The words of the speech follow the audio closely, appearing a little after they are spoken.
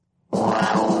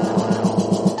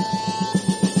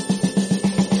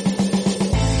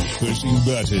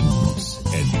buttons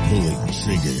and pulling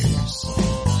triggers.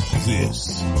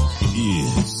 This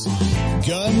is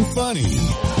Gun Funny.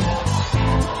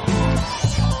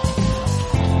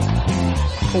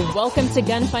 Welcome to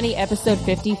Gun Funny episode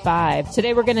 55.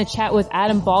 Today we're going to chat with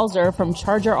Adam Balzer from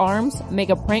Charger Arms,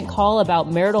 make a prank call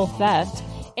about marital theft,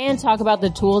 and talk about the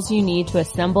tools you need to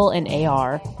assemble an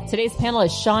AR. Today's panel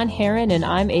is Sean Heron, and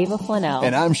I'm Ava Flanell.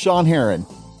 And I'm Sean Heron.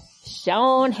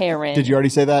 Sean Heron. Did you already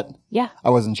say that? Yeah.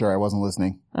 I wasn't sure. I wasn't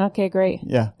listening. Okay, great.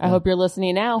 Yeah. I hope you're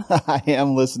listening now. I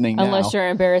am listening now. Unless you're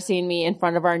embarrassing me in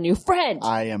front of our new friend.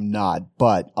 I am not.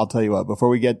 But I'll tell you what, before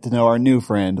we get to know our new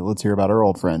friend, let's hear about our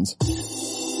old friends.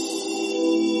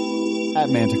 At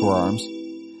Manticore Arms.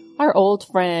 Our old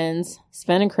friends,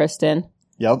 Sven and Kristen.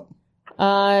 Yep.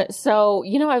 So,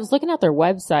 I was looking at their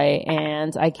website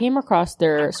and I came across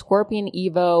their Scorpion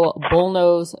Evo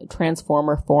Bullnose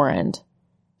Transformer forend.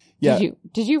 Yeah.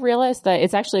 Did you realize that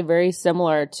it's actually very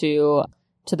similar to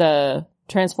the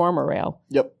Transformer rail?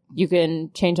 Yep. You can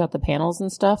change out the panels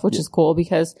and stuff, which is cool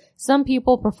because some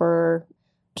people prefer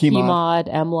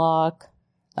Keymod, M-Lock.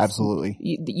 Absolutely.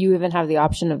 You even have the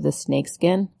option of the snake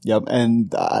skin. Yep.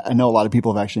 And I know a lot of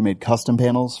people have actually made custom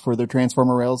panels for their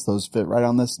Transformer rails. Those fit right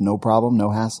on this. No problem.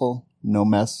 No hassle. No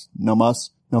mess. No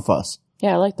muss. No fuss.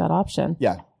 Yeah, I like that option.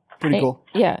 Yeah. Pretty cool.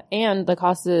 Yeah. And the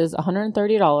cost is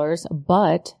 $130,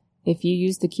 but if you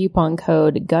use the coupon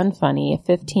code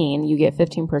GUNFUNNY15, you get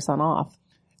 15% off.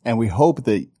 And we hope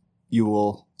that you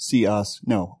will see us.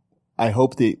 No, I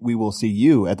hope that we will see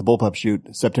you at the Bullpup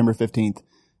Shoot September 15th,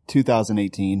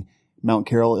 2018, Mount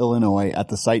Carroll, Illinois at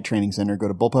the Site Training Center. Go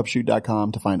to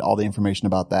bullpupshoot.com to find all the information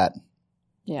about that.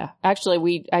 Yeah.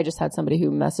 Actually, I just had somebody who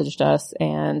messaged us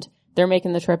and they're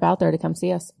making the trip out there to come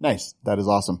see us. Nice. That is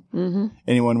awesome. Mm-hmm.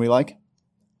 Anyone we like?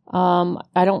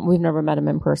 We've never met them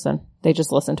in person. They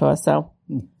just listen to us. So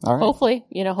all right. hopefully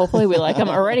we like them.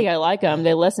 Already I like them.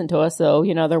 They listen to us. So,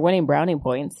 they're winning brownie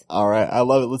points. All right. I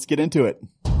love it. Let's get into it.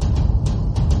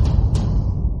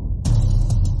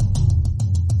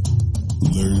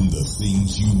 Learn the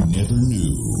things you never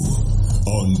knew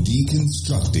on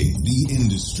Deconstructing the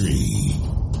Industry.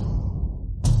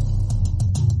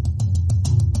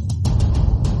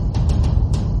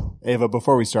 Ava,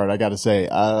 before we start, I got to say,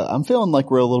 I'm feeling like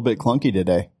we're a little bit clunky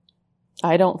today.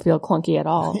 I don't feel clunky at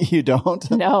all. You don't?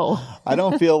 No. I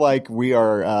don't feel like we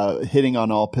are hitting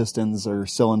on all pistons or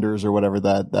cylinders or whatever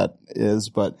that is.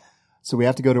 But so we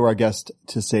have to go to our guest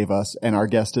to save us. And our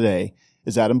guest today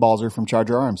is Adam Balzer from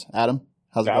Charger Arms. Adam,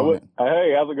 how's it going?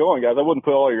 Hey, how's it going, guys? I wouldn't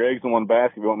put all your eggs in one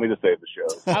basket if you want me to save the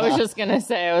show. I was just going to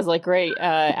say, I was like, great.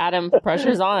 Adam,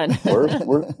 pressure's on.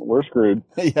 We're screwed.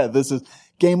 Yeah, this is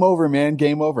game over, man.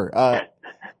 Game over.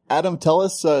 Adam, tell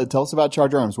us about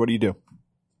Charger Arms. What do you do?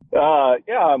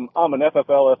 I'm an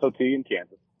FFL SOT in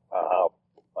Kansas.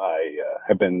 I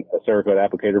have been a Cerakote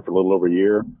applicator for a little over a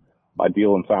year. I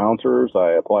deal in silencers.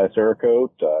 I apply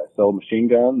Cerakote. I sell machine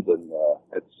guns, and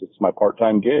it's my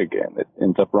part-time gig, and it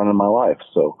ends up running my life.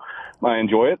 So I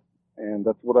enjoy it, and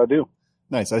that's what I do.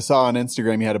 Nice. I saw on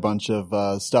Instagram you had a bunch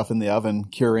of stuff in the oven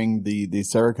curing the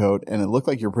Cerakote, and it looked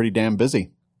like you're pretty damn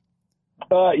busy.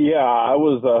 Yeah, I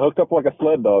was hooked up like a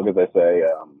sled dog, as I say.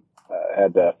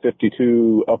 Had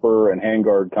 52 upper and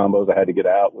handguard combos I had to get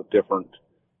out with different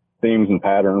themes and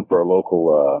pattern for a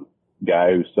local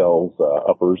guy who sells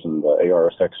uppers and AR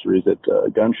accessories at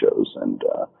gun shows. And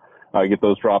I get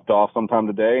those dropped off sometime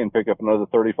today and pick up another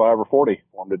 35 or 40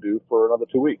 for him to do for another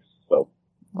 2 weeks. So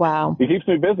wow, he keeps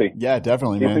me busy. Yeah,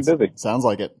 definitely, man. Keeps me busy. Sounds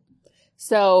like it.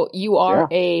 So you are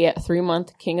a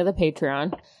 3-month king of the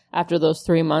Patreon. After those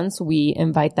 3 months, we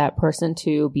invite that person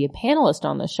to be a panelist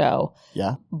on the show.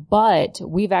 Yeah. But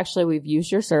we've used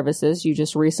your services. You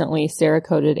just recently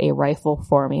Cerakoted a rifle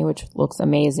for me, which looks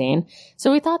amazing.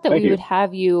 So we thought that we would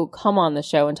have you come on the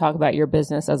show and talk about your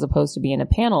business as opposed to being a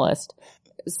panelist.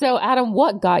 So Adam,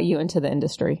 what got you into the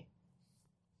industry?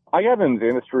 I got into the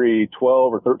industry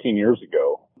 12 or 13 years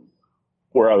ago,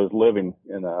 where I was living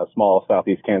in a small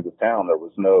southeast Kansas town. There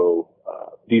was no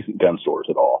decent gun stores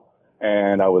at all.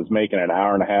 And I was making an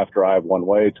hour-and-a-half drive one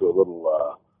way to a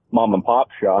little mom-and-pop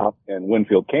shop in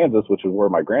Winfield, Kansas, which is where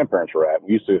my grandparents were at.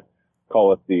 We used to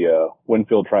call it the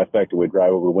Winfield trifecta. We'd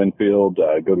drive over to Winfield,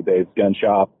 go to Dave's gun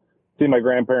shop, see my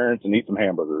grandparents, and eat some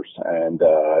hamburgers. And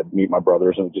meet my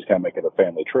brothers, and just kind of make it a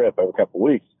family trip every couple of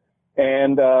weeks.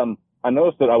 And I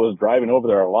noticed that I was driving over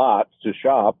there a lot to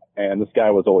shop, and this guy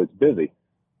was always busy.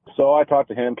 So I talked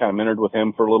to him, kind of mentored with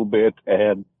him for a little bit,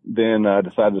 and then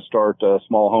decided to start a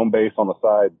small home base on the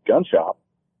side gun shop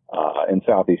in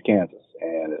southeast Kansas,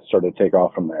 and it started to take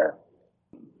off from there.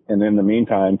 And in the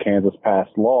meantime, Kansas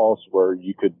passed laws where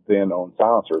you could then own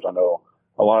silencers. I know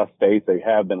a lot of states, they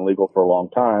have been legal for a long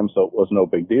time, so it was no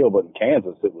big deal. But in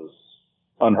Kansas, it was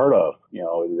unheard of. You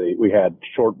know, we had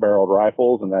short-barreled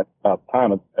rifles, and that about the time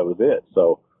that was it.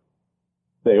 So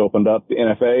they opened up the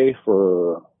NFA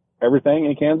for everything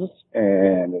in Kansas,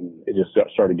 and it just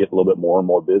started to get a little bit more and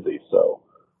more busy. So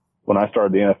when I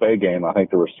started the NFA game, I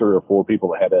think there were 3 or 4 people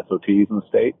that had SOTs in the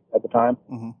state at the time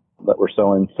that were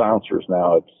selling silencers.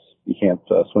 Now you can't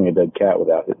swing a dead cat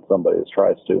without hitting somebody that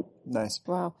tries to. Nice.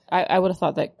 Wow. I would have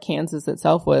thought that Kansas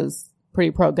itself was pretty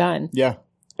pro-gun. Yeah.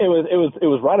 It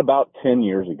was right about 10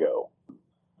 years ago.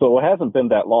 So it hasn't been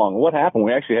that long. What happened?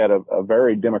 We actually had a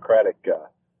very democratic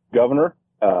governor,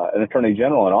 an attorney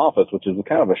general in office, which is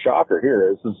kind of a shocker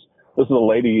here. This is a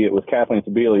lady. It was Kathleen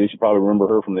Sebelius. You should probably remember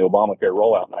her from the Obamacare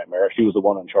rollout nightmare. She was the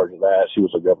one in charge of that. She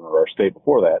was the governor of our state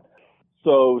before that.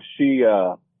 So she,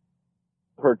 her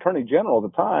attorney general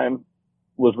at the time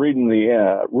was reading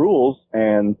the rules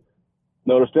and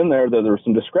noticed in there that there were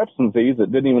some discrepancies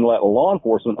that didn't even let law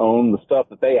enforcement own the stuff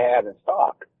that they had in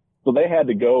stock. So they had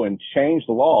to go and change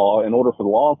the law in order for the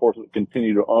law enforcement to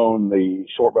continue to own the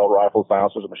short-barreled rifles,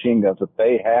 silencers, and machine guns that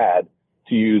they had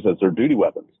to use as their duty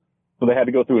weapons. So they had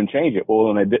to go through and change it.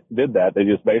 Well, when they did that, they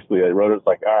just basically, they wrote it, it's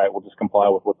like, all right, we'll just comply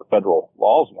with what the federal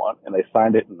laws want, and they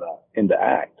signed it into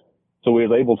act. So we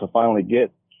were able to finally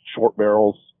get short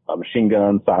barrels, machine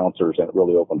guns, silencers, and it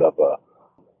really opened up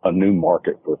a new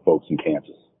market for folks in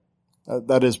Kansas.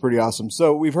 That is pretty awesome.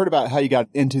 So we've heard about how you got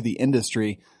into the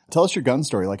industry. Tell us your gun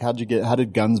story. Like, how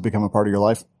did guns become a part of your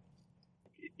life?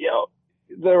 You know,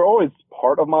 they're always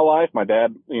part of my life. My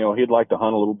dad, you know, he'd like to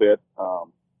hunt a little bit.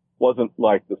 Wasn't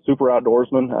like the super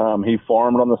outdoorsman. He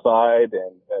farmed on the side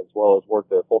and as well as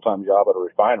worked a full-time job at a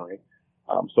refinery.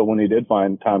 So when he did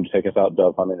find time to take us out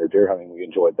dove hunting or deer hunting, we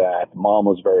enjoyed that. Mom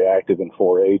was very active in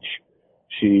 4-H.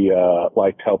 She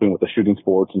liked helping with the shooting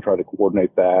sports and tried to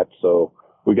coordinate that. So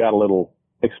we got a little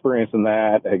experience in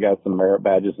that. I got some merit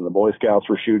badges in the Boy Scouts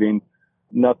for shooting.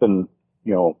 Nothing,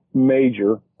 you know,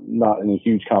 major, not any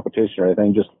huge competition or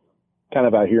anything. Just kind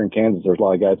of out here in Kansas, there's a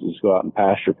lot of guys that just go out and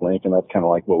pasture plink, and that's kind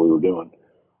of like what we were doing.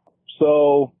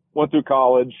 So went through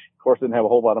college. Of course, didn't have a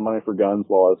whole lot of money for guns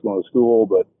while I was going to school,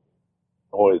 but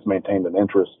always maintained an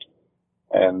interest.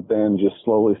 And then just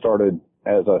slowly started,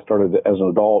 as I started as an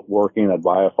adult working, I'd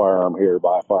buy a firearm here,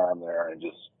 buy a firearm there, and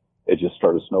it just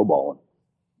started snowballing.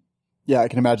 Yeah, I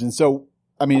can imagine. So,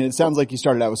 I mean, it sounds like you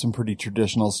started out with some pretty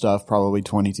traditional stuff, probably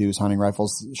 22s, hunting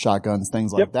rifles, shotguns,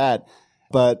 things like that.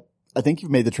 But I think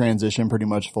you've made the transition pretty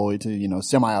much fully to, you know,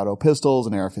 semi-auto pistols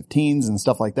and AR-15s and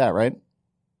stuff like that, right?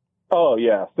 Oh,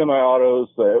 yeah. Semi-autos.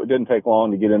 It didn't take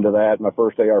long to get into that. My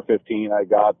first AR-15 I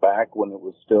got back when it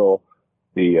was still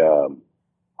the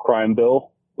crime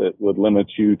bill that would limit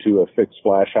you to a fixed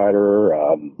flash hider,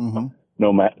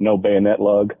 no bayonet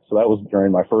lug. So that was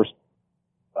during my first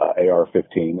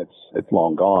AR-15. It's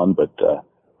long gone, but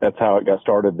that's how it got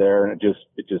started there, and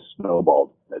it just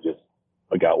snowballed.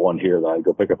 I got one here, then I'd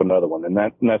go pick up another one, and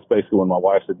that's basically when my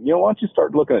wife said, you know, why don't you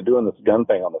start looking at doing this gun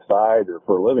thing on the side or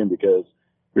for a living, because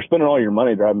you're spending all your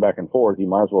money driving back and forth. You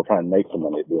might as well try and make some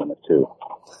money at doing it too.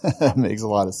 That makes a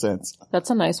lot of sense. That's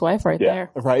a nice wife right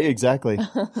there. Right, exactly.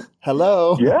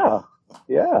 Hello.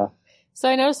 Yeah. So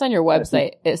I noticed on your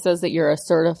website, it says that you're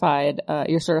certified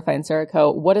in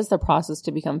Cerakote. What is the process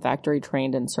to become factory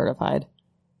trained and certified?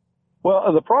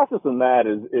 Well, the process in that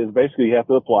is basically you have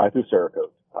to apply through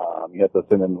Cerakote. You have to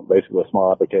send in basically a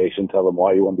small application, tell them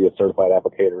why you want to be a certified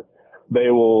applicator. They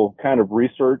will kind of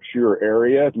research your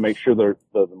area to make sure that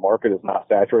the market is not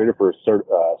saturated for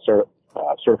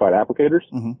certified applicators.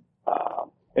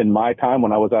 In my time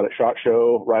when I was out at SHOT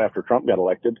Show right after Trump got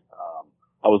elected,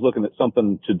 I was looking at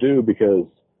something to do because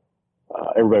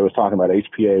everybody was talking about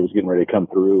HPA was getting ready to come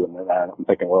through, and then I'm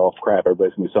thinking, well, crap,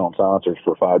 everybody's going to be selling silencers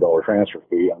for a $5 transfer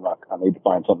fee. I need to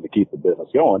find something to keep the business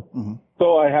going.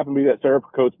 So I happened to be at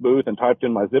Cerakote's booth and typed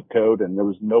in my zip code, and there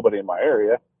was nobody in my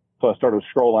area. So I started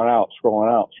scrolling out,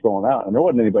 and there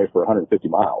wasn't anybody for 150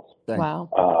 miles.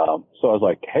 Wow. So I was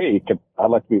like, hey, I'd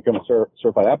like to become a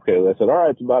certified applicator. They said, all right,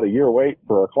 it's about a year wait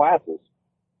for our classes.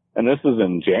 And this is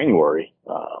in January.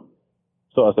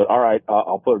 So I said, all right,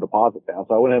 I'll put a deposit down.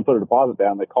 So I went ahead and put a deposit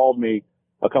down. They called me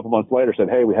a couple months later, said,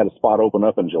 hey, we had a spot open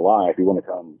up in July if you want to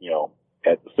come, you know,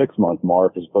 at the 6-month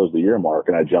mark as opposed to the year mark.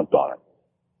 And I jumped on it.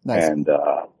 Nice. And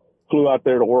flew out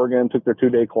there to Oregon, took their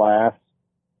 2-day class,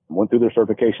 went through their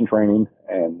certification training,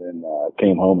 and then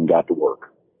came home and got to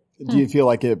work. Do you feel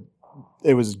like it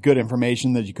was good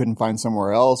information that you couldn't find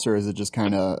somewhere else, or is it just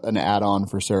kind of an add-on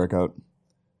for Cerakote?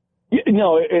 You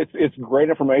know, it's great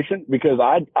information because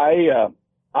I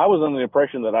was under the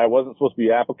impression that I wasn't supposed to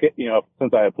be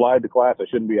since I applied to class, I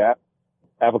shouldn't be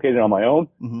applicating on my own.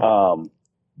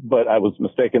 but I was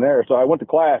mistaken there. So I went to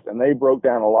class and they broke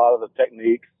down a lot of the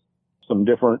techniques, some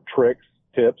different tricks,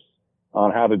 tips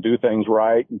on how to do things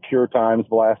right, and cure times,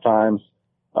 blast times,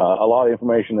 a lot of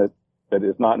information that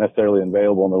is not necessarily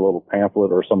available in the little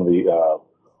pamphlet or some of the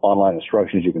online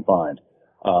instructions you can find.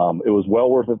 It was well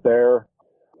worth it there.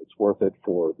 It's worth it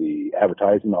for the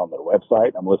advertising on their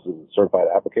website. I'm listed as a certified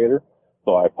applicator,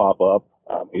 so I pop up.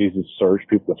 Easy to search.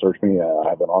 People can search me. I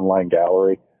have an online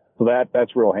gallery. So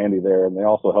that's real handy there. And they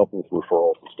also help with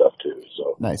referrals and stuff too.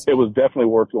 So nice. It was definitely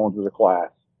worth going to the class.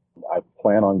 I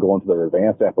plan on going to their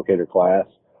advanced applicator class,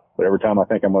 but every time I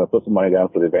think I'm going to put some money down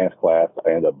for the advanced class,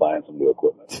 I end up buying some new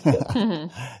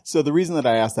equipment. So the reason that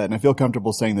I asked that, and I feel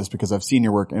comfortable saying this because I've seen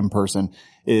your work in person,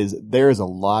 is there is a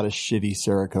lot of shitty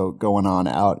Cerakote going on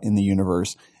out in the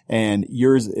universe. And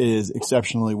yours is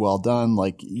exceptionally well done.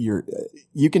 Like you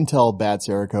can tell bad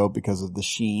Cerakote because of the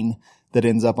sheen that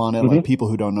ends up on it. Like people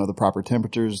who don't know the proper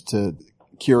temperatures to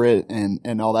cure it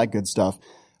and all that good stuff.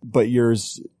 But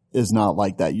yours is not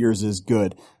like that. Yours is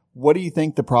good. What do you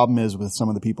think the problem is with some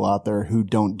of the people out there who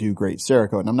don't do great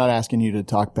Cerakote? And I'm not asking you to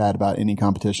talk bad about any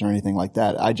competition or anything like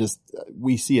that.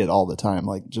 We see it all the time,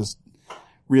 like just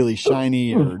really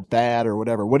shiny or bad or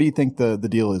whatever. What do you think the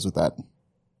deal is with that?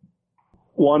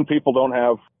 One, people don't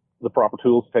have the proper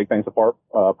tools to take things apart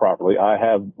properly. I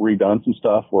have redone some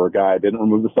stuff where a guy didn't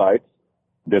remove the sights,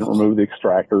 didn't remove the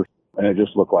extractors, and it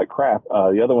just looked like crap.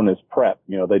 The other one is prep.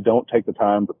 They don't take the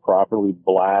time to properly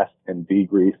blast and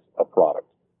degrease a product.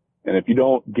 And if you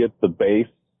don't get the base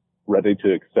ready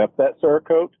to accept that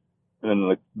Cerakote,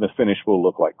 then the finish will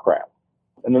look like crap.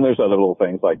 And then there's other little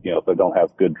things like, if they don't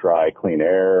have good, dry, clean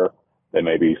air, they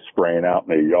may be spraying out in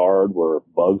their yard where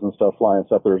bugs and stuff fly and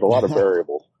stuff. There's a lot of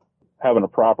variables. Having a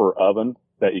proper oven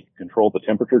that you can control the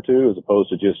temperature to, as opposed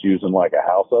to just using like a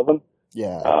house oven.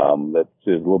 Yeah. That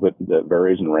is a little bit, that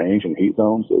varies in range and heat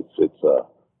zones.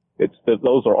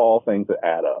 Those are all things that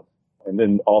add up. And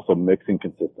then also mixing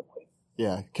consistently.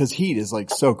 Yeah, because heat is like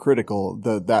so critical,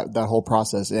 that whole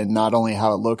process, and not only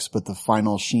how it looks, but the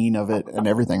final sheen of it and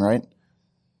everything, right?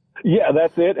 Yeah,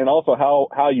 that's it. And also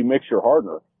how you mix your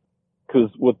hardener.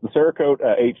 Because with the Cerakote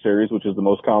H series, which is the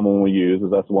most common one we use,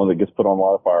 is that's the one that gets put on a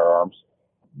lot of firearms.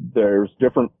 There's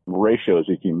different ratios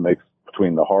you can mix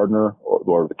between the hardener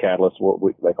or the catalyst,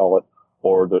 they call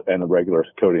it, and the regular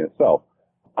coating itself.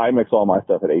 I mix all my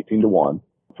stuff at 18-1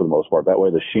 for the most part. That way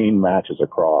the sheen matches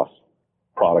across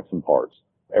products and parts.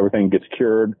 Everything gets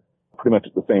cured pretty much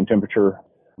at the same temperature.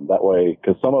 That way,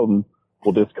 because some of them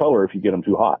will discolor if you get them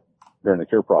too hot during the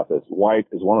cure process. White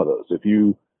is one of those. If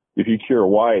you cure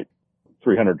white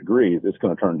 300 degrees, it's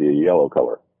going to turn to a yellow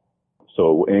color.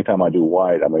 So anytime I do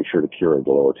white, I make sure to cure at a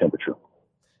lower temperature.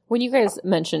 When you guys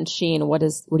mentioned sheen, what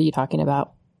are you talking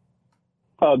about?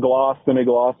 Gloss,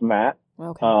 semi-gloss, matte.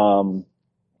 Okay.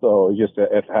 So just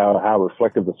how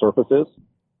reflective the surface is.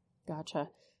 Gotcha.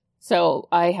 So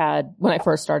when I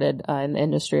first started in the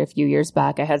industry a few years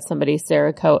back, I had somebody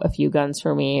Cerakote a few guns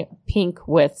for me, pink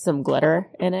with some glitter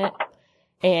in it.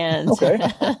 And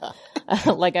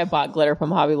like I bought glitter from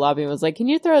Hobby Lobby and was like, can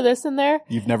you throw this in there?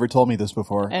 You've never told me this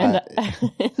before. And,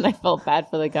 and I felt bad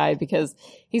for the guy because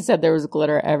he said there was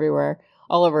glitter everywhere,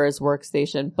 all over his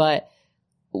workstation. But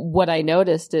what I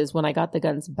noticed is when I got the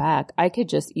guns back, I could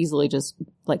just easily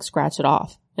like scratch it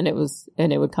off and it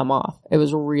would come off. It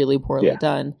was really poorly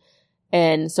done.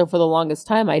 And so for the longest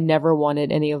time, I never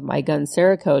wanted any of my guns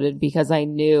Cerakoted because I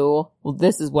knew, well,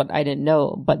 this is what I didn't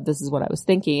know, but this is what I was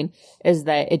thinking, is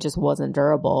that it just wasn't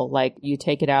durable. Like you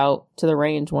take it out to the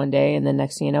range one day and then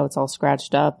next thing you know, it's all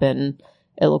scratched up and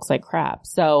it looks like crap.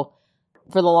 So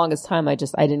for the longest time, I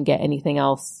didn't get anything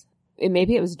else.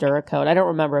 Maybe it was Duracoat. I don't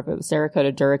remember if it was Cerakote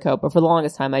or Duracoat, but for the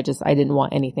longest time, I didn't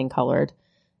want anything colored.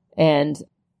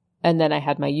 And then I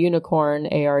had my Unicorn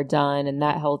AR done and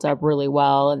that held up really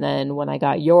well. And then when I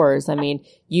got yours, I mean,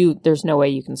 there's no way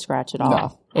you can scratch it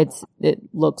off. It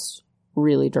looks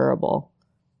really durable.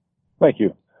 Thank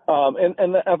you.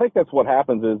 And I think that's what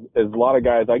happens is a lot of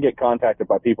guys, I get contacted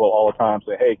by people all the time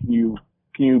say, hey, can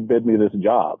you bid me this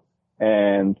job?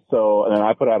 And then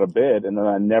I put out a bid and then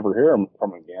I never hear from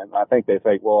them again. I think they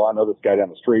think, well, I know this guy down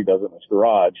the street does it in his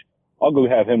garage. I'll go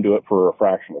have him do it for a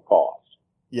fraction of the cost.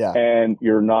 Yeah. And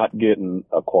you're not getting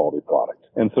a quality product.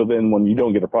 And so then when you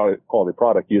don't get a quality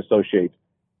product, you associate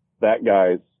that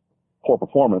guy's poor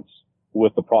performance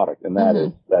with the product. And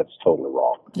that's totally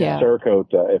wrong. Yeah.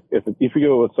 Cerakote, if you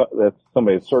go with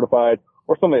somebody that's certified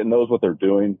or somebody that knows what they're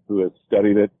doing, who has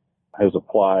studied it, has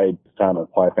applied time to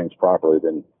apply things properly,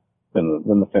 then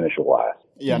the finish will last.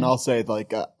 Yeah, and I'll say,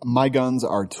 my guns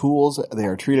are tools. They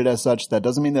are treated as such. That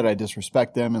doesn't mean that I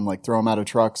disrespect them and, throw them out of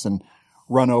trucks and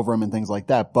run over them and things like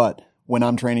that. But when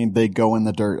I'm training, they go in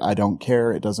the dirt. I don't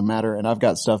care. It doesn't matter. And I've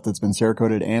got stuff that's been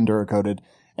Cerakoted and Duracoated,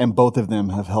 and both of them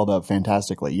have held up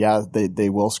fantastically. Yeah, they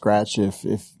will scratch if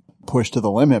pushed to the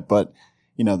limit, but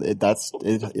you know,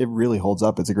 it really holds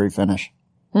up. It's a great finish.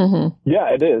 Mm-hmm. Yeah,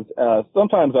 it is.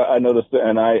 Sometimes I noticed,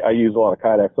 and I use a lot of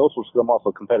Kydex socials because I'm also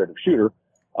a competitive shooter,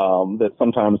 that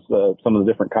sometimes some of the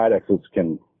different Kydexes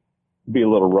can be a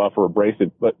little rough or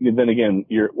abrasive. But then again,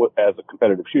 as a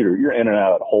competitive shooter, you're in and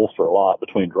out of the holster a lot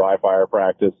between dry fire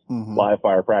practice, live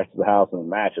fire practice at the house, and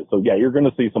matches. So yeah, you're going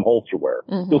to see some holster wear.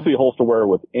 Mm-hmm. You'll see holster wear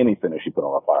with any finish you put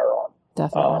on a firearm.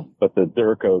 Definitely. But the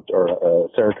Duracoat or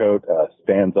Cerakote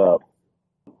stands up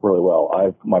really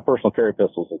well. My personal carry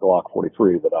pistol is a Glock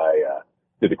 43 that I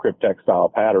did a Cryptek style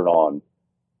pattern on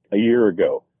a year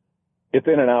ago. It's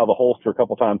in and out of the holster a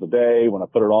couple times a day. When I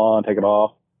put it on, take it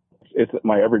off. It's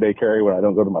my everyday carry when I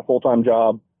don't go to my full-time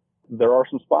job. There are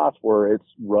some spots where it's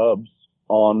rubs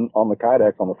on the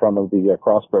Kydex on the front of the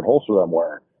cross-spread holster that I'm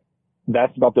wearing.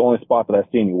 That's about the only spot that I've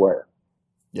seen you wear.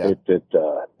 Yeah.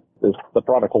 The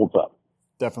product holds up.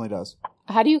 Definitely does.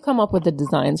 How do you come up with the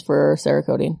designs for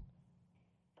Cerakoting?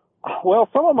 Well,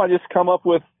 some of them I just come up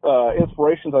with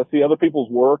inspirations. I see other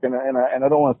people's work, and I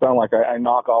don't want to sound like I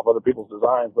knock off other people's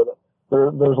designs, but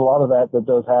there's a lot of that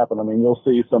does happen. I mean, you'll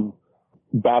see some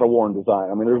battle-worn design.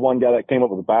 I mean, there's one guy that came up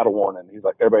with a battle-worn, and he's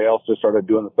like, everybody else just started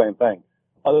doing the same thing.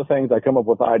 Other things, I come up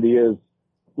with ideas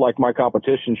like my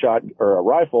competition shot or a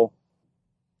rifle.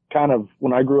 Kind of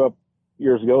when I grew up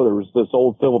years ago, there was this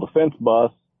old civil defense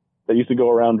bus that used to go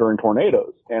around during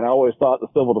tornadoes, and I always thought the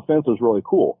civil defense was really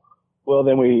cool. Well,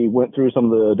 then we went through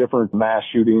some of the different mass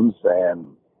shootings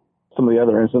and some of the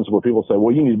other instances where people say,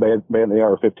 well, you need to ban the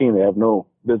AR-15. They have no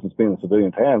business being in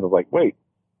civilians' hands. I was like, wait,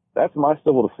 that's my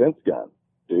civil defense gun,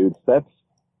 dude.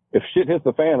 If shit hits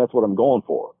the fan, that's what I'm going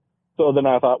for. So then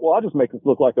I thought, well, I'll just make this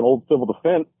look like an old civil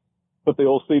defense, put the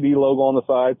old CD logo on the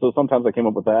side. So sometimes I came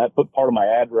up with that, put part of my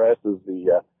address as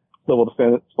the civil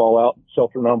defense fallout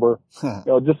shelter number. You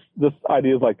know, just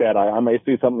ideas like that. I may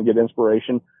see something to get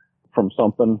inspiration from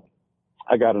something.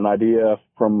 I got an idea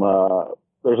from,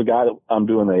 there's a guy that I'm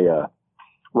doing a,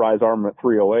 Rise Armament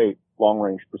 308 long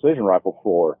range precision rifle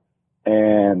for.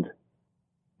 And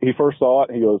he first saw it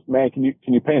and he goes, man, can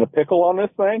you paint a pickle on this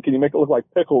thing? Can you make it look like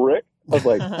Pickle Rick? I was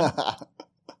like,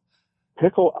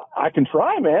 pickle, I can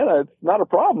try, man. It's not a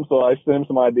problem. So I sent him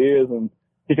some ideas and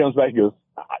he comes back and goes,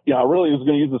 you know, I really was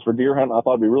going to use this for deer hunting. I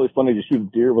thought it'd be really funny to shoot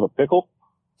a deer with a pickle.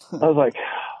 I was like,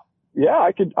 yeah,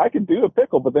 I could do a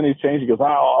pickle, but then he's changed. He goes,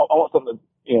 I want something that,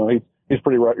 you know, he's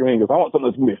pretty right. He goes, I want something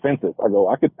that's going to be offensive. I go,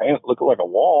 I could paint it, look like a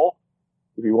wall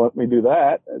if you want me to do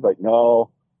that. It's like, no.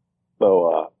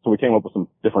 So we came up with some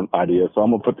different ideas. So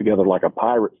I'm going to put together like a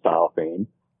pirate style theme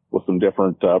with some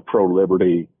different,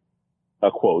 pro-liberty,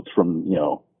 quotes from, you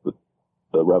know, the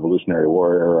Revolutionary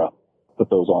War era. Put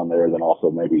those on there. Then also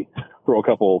maybe throw a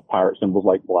couple pirate symbols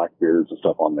like Blackbeards and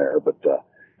stuff on there. But,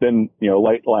 then, you know,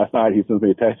 late last night, he sends me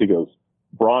a text. He goes,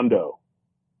 Brondo.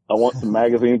 I want some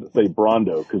magazines that say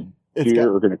Brondo because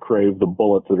deer are going to crave the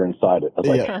bullets that are inside it. I was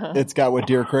like, it's got what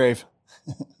deer crave.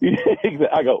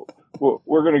 I go,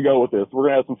 we're going to go with this. We're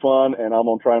going to have some fun, and I'm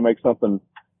going to try and make something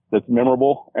that's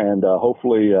memorable, and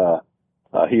hopefully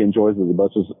he enjoys it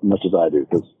as much as I do.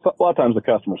 Because a lot of times the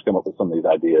customers come up with some of these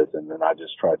ideas, and then I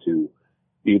just try to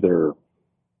either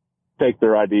take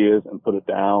their ideas and put it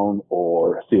down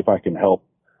or see if I can help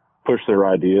push their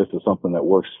ideas to something that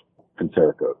works in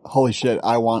Cerakote. Holy shit,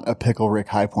 I want a Pickle Rick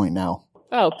high point now.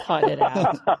 Oh, cut it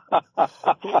out.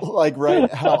 Like,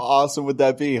 right? How awesome would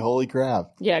that be? Holy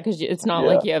crap. Yeah, because it's not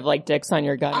like you have like dicks on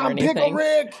your gun or anything. Pickle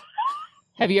Rick!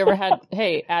 Have you ever had,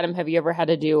 hey, Adam, have you ever had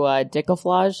to do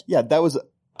dickaflage? Yeah,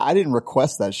 I didn't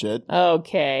request that shit.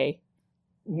 Okay.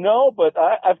 No, but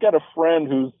I've got a friend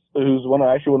who's one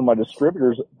of my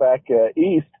distributors back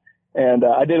east. And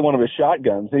I did one of his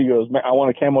shotguns. He goes, man, I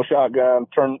want a camo shotgun.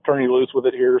 Turn you loose with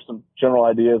it. Here's some general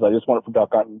ideas. I just want it for duck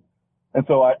hunting. And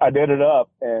so I did it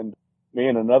up. And me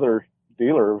and another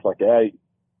dealer was like, yeah,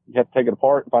 you have to take it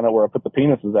apart and find out where I put the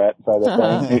penises at inside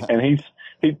that thing. And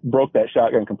he broke that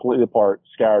shotgun completely apart,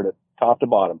 scoured it top to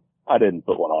bottom. I didn't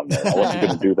put one on there. I wasn't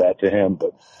going to do that to him,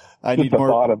 but the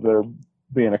thought of there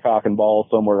being a cock and ball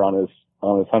somewhere on his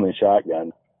hunting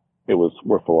shotgun. It was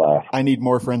worth the laugh. I need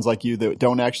more friends like you that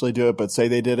don't actually do it, but say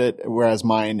they did it, whereas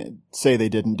mine say they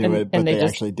didn't do it, but they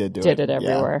actually did do it. Did it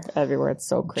everywhere. Yeah. Everywhere. It's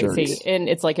so crazy. Jerks. And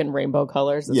it's like in rainbow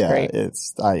colors. It's great.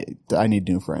 I need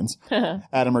new friends.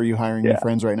 Adam, are you hiring new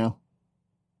friends right now?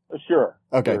 Sure.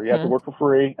 Okay. Sure. You have to work for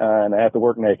free, and I have to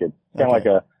work naked. Kind of like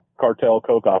a cartel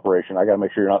coke operation. I got to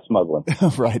make sure you're not smuggling.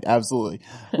 Right. Absolutely.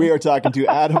 We are talking to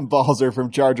Adam Balzer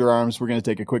from Charger Arms. We're going to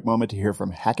take a quick moment to hear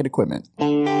from Hackett Equipment.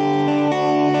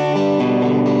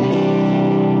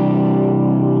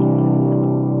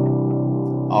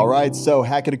 right. So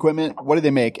Hackett Equipment, what do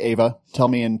they make, Ava? Tell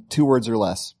me in 2 words or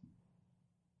less.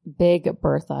 Big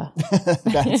Bertha.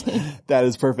 That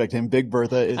is perfect. And Big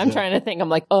Bertha is. I'm trying to think. I'm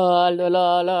like,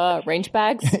 range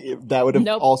bags. That would have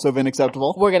also been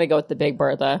acceptable. We're gonna go with the Big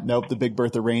Bertha. Nope. The Big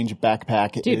Bertha range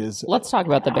backpack is. Let's talk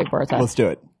about the Big Bertha. Let's do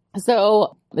it.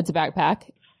 So it's a backpack,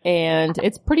 and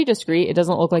it's pretty discreet. It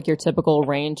doesn't look like your typical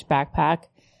range backpack.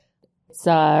 It's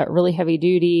really heavy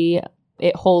duty.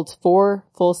 It holds 4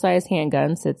 full-size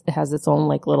handguns. It has its own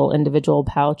like little individual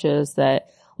pouches that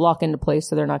lock into place,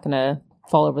 so they're not gonna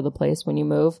fall over the place when you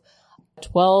move.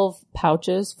 12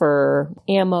 pouches for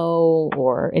ammo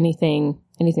or anything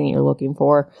you're looking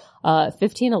for.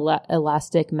 15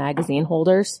 elastic magazine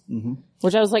holders,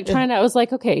 which I was like I was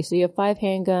like, okay, so you have 5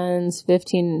 handguns,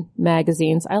 15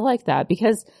 magazines. I like that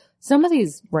because some of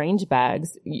these range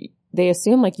bags, they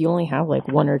assume like you only have like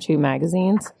 1 or 2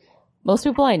 magazines. Most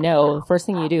people I know, the first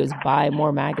thing you do is buy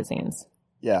more magazines.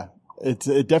 Yeah,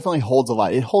 it definitely holds a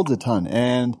lot. It holds a ton.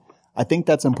 And I think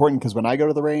that's important because when I go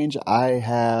to the range, I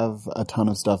have a ton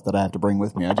of stuff that I have to bring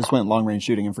with me. I just went long range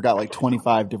shooting and forgot like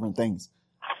 25 different things.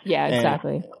 Yeah,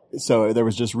 exactly. So there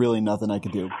was just really nothing I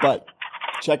could do, but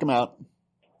check them out.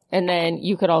 And then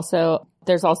you could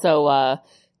there's also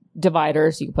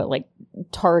dividers. You can put like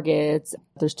targets.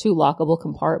 There's 2 lockable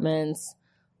compartments,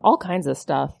 all kinds of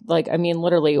stuff. Like, I mean,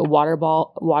 literally a water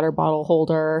bottle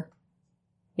holder.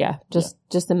 Yeah, just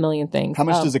a million things. How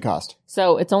much does it cost?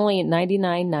 So it's only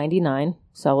 $99.99.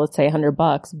 So let's say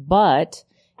 $100, but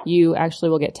you actually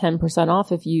will get 10%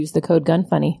 off if you use the code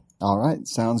GUNFUNNY. All right.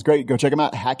 Sounds great. Go check them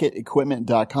out.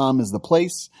 HackettEquipment.com is the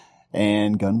place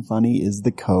and GunFunny is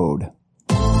the code.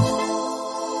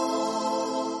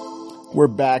 We're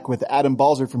back with Adam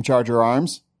Balzer from Charger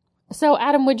Arms. So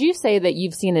Adam, would you say that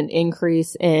you've seen an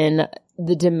increase in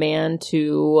the demand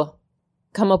to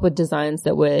come up with designs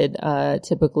that would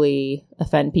typically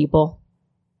offend people?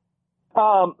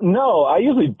 No, I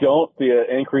usually don't see an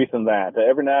increase in that.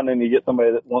 Every now and then you get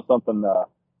somebody that wants something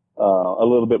a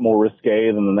little bit more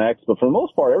risque than the next, but for the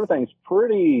most part, everything's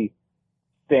pretty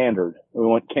standard. We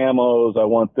want camos. I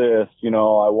want this.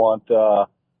 I want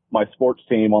my sports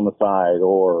team on the side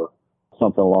or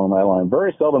something along that line.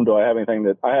 Very seldom do I have anything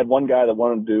that. I had one guy that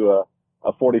wanted to do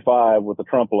a 45 with the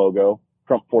Trump logo,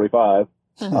 Trump 45.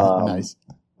 Nice.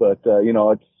 But,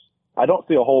 I don't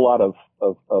see a whole lot of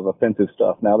offensive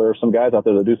stuff. Now, there are some guys out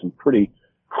there that do some pretty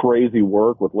crazy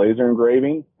work with laser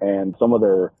engraving, and some of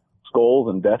their skulls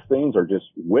and death scenes are just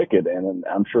wicked, and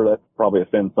I'm sure that probably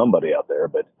offends somebody out there,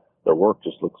 but their work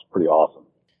just looks pretty awesome.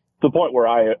 To the point where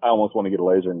I almost want to get a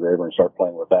laser engraver and start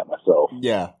playing with that myself.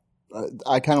 Yeah.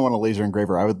 I kind of want a laser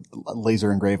engraver. I would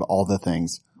laser engrave all the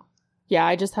things. Yeah,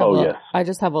 I just have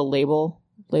a label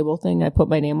thing. I put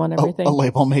my name on everything. A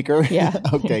label maker? Yeah.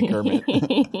 Okay, Kermit.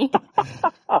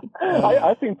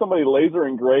 I've seen somebody laser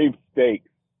engrave steaks.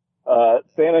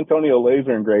 San Antonio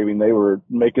Laser Engraving, they were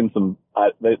making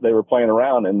they were playing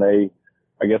around, and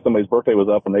I guess somebody's birthday was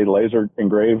up and they laser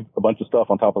engraved a bunch of stuff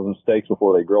on top of some steaks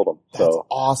before they grilled them. So that's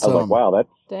awesome. I was like, wow,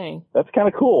 that's kind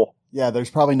of cool. Yeah, there's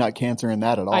probably not cancer in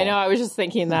that at all. I know. I was just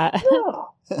thinking that.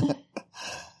 Yeah.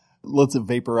 Let's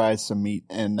vaporize some meat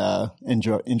and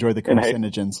enjoy the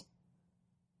carcinogens.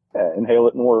 Inhale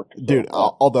it and work. Dude,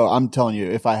 although I'm telling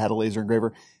you, if I had a laser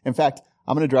engraver, in fact,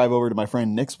 I'm going to drive over to my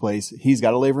friend Nick's place. He's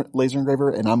got a laser engraver,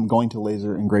 and I'm going to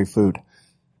laser engrave food.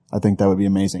 I think that would be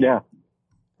amazing. Yeah.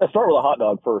 Let's start with a hot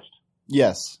dog first.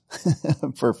 Yes.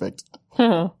 Perfect.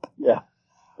 Yeah.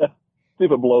 See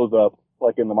if it blows up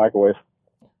like in the microwave.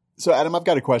 So, Adam, I've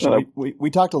got a question.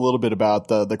 We talked a little bit about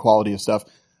the quality of stuff,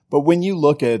 but when you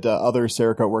look at other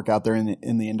Cerakote work out there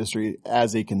in the industry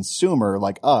as a consumer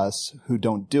like us who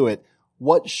don't do it,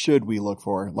 what should we look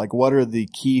for? Like, what are the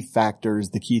key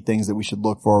factors, the key things that we should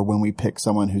look for when we pick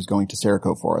someone who's going to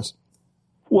Cerakote for us?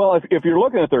 Well, if you're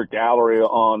looking at their gallery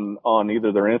on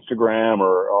either their Instagram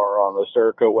or on the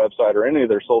Cerakote website or any of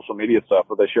their social media stuff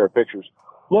where they share pictures,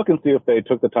 look and see if they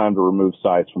took the time to remove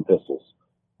sights from pistols.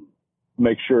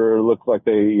 Make sure it looks like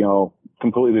they,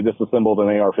 completely disassembled an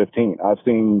AR-15. I've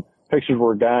seen pictures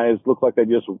where guys look like they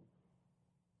just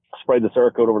sprayed the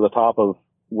Cerakote over the top of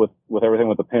with everything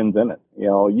with the pins in it.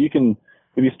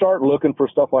 If you start looking for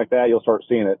stuff like that, you'll start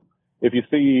seeing it. If you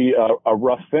see a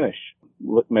rough finish,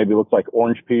 maybe looks like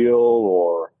orange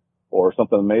peel or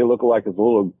something that may look like it's a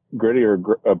little gritty or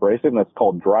abrasive, and that's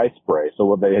called dry spray.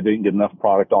 So they didn't get enough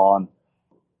product on,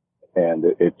 and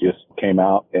it just came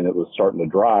out and it was starting to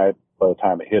dry. By the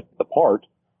time it hit the part,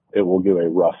 it will give a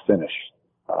rough finish.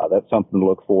 That's something to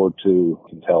look forward to. You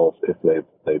can tell if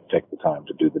they've taken the time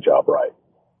to do the job right.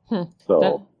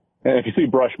 So, and if you see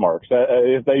brush marks,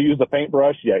 if they use the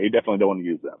paintbrush, yeah, you definitely don't want to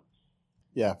use them.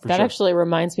 Yeah, for That sure. actually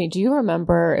reminds me. Do you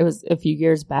remember it was a few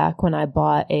years back when I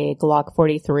bought a Glock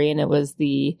 43 and it was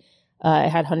it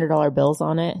had $100 bills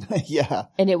on it Yeah.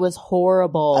 and it was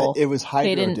horrible. It was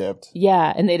hydro dipped.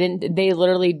 Yeah. And they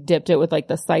literally dipped it with like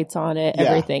the sights on it, Yeah.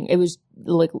 everything. It was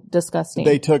like disgusting.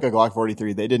 They took a Glock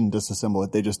 43. They didn't disassemble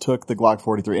it. They just took the Glock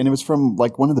 43 and it was from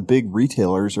like one of the big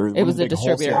retailers or It was a a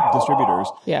distributor. distributors.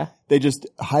 Yeah. They just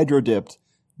hydro dipped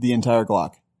the entire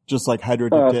Glock. Just like hydro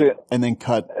dipped it and then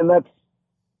cut. And that's,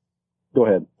 go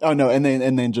ahead. Oh no, and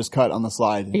then just cut on the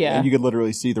slide. Yeah. And you could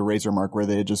literally see the razor mark where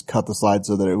they had just cut the slide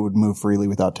so that it would move freely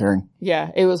without tearing.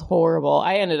 Yeah. It was horrible.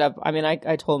 I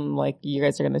told them like, you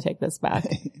guys are going to take this back.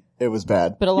 It was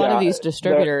bad. But a lot of these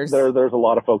distributors. There's a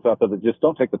lot of folks out there that just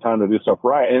don't take the time to do stuff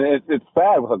right. And it's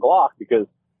sad with a Glock because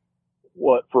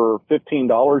for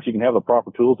 $15 you can have the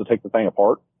proper tools to take the thing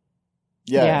apart.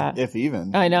 Yeah. If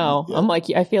even. I know. Yeah. I'm like,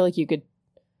 I feel like you could.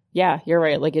 Yeah, you're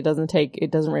right. Like it doesn't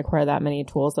require that many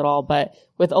tools at all. But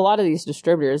with a lot of these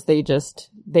distributors, they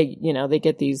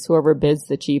get these, whoever bids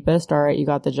the cheapest. All right, you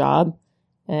got the job.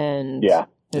 And yeah,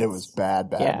 it was bad.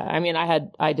 Yeah. I mean,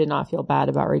 I did not feel bad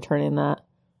about returning that.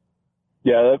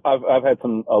 Yeah. I've had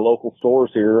some local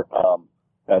stores here.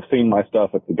 I've seen my stuff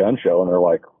at the gun show and they're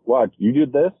like, what, you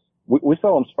did this? We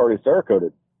sell them already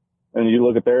Cerakoted. And you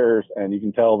look at theirs and you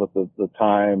can tell that the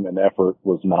time and effort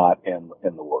was not in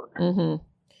the work. Mm-hmm.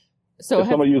 So if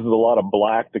somebody uses a lot of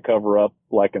black to cover up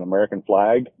like an American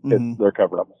flag, they're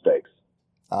covering up mistakes.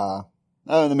 Oh,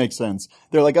 that makes sense.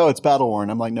 They're like, oh, it's battle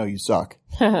worn. I'm like, no, you suck.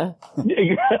 Yeah.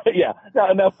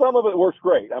 Now some of it works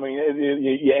great. I mean,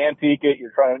 you antique it,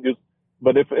 you're trying to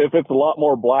but if it's a lot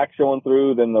more black showing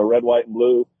through than the red, white, and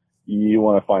blue, you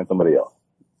want to find somebody else.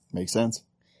 Makes sense.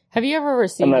 Have you ever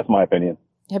received? And that's my opinion.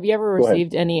 Have you ever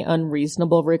received any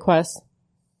unreasonable requests?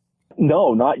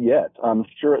 No, not yet. I'm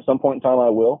sure at some point in time I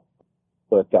will.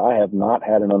 But I have not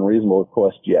had an unreasonable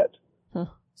request yet. Huh.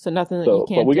 So nothing that you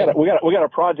can't but do. we got a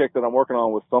project that I'm working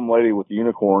on with some lady with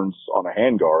unicorns on a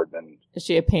handguard, and is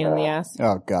she a pain in the ass?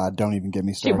 Oh God, don't even get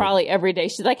me started. She probably every day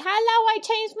she's like, "Hello, I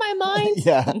changed my mind."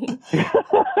 Yeah.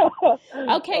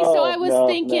 Okay, so I was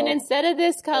thinking instead of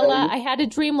this color, I had a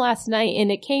dream last night,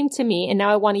 and it came to me, and now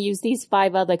I want to use these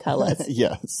 5 other colors.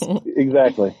 Yes.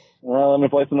 Exactly. Well, let me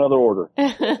place another order.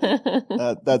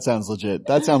 That sounds legit.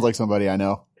 That sounds like somebody I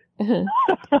know. No,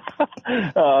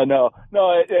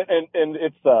 and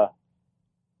it's,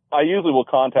 I usually will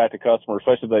contact a customer,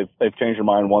 especially if they've changed their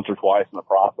mind once or twice in the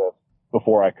process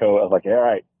before I code. I was like, all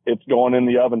right, it's going in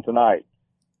the oven tonight.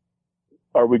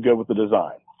 Are we good with the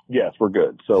design? Yes, we're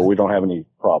good. So we don't have any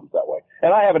problems that way.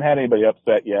 And I haven't had anybody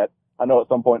upset yet. I know at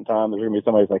some point in time there's going to be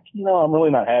somebody who's like, I'm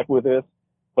really not happy with this,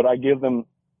 but I say,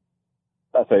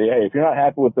 hey, if you're not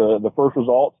happy with the first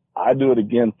results, I do it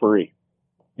again free.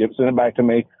 Send it back to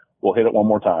me. We'll hit it one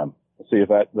more time. See if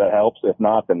that helps. If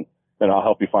not, then I'll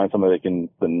help you find somebody that can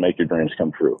then make your dreams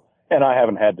come true. And I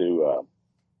haven't had to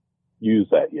use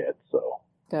that yet, so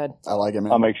good. I like it,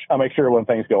 man. I'll make sure when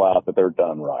things go out that they're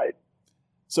done right.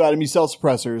 So, Adam, you sell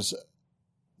suppressors.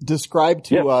 Describe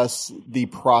to us the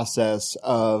process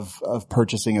of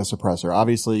purchasing a suppressor.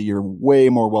 Obviously, you're way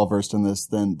more well versed in this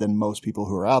than most people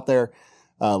who are out there.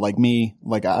 Like me,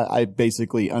 I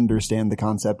basically understand the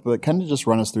concept, but kind of just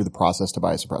run us through the process to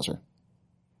buy a suppressor.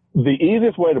 The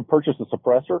easiest way to purchase a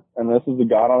suppressor, and this is the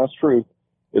God honest truth,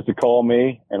 is to call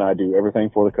me and I do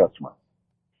everything for the customer.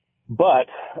 But,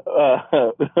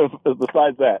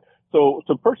 besides that, so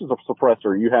to purchase a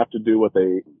suppressor, you have to do what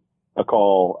they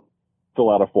call fill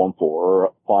out a Form 4 or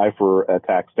apply for a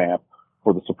tax stamp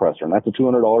for the suppressor. And that's a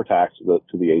 $200 tax to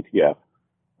the ATF,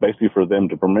 basically for them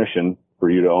to permission for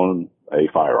you to own a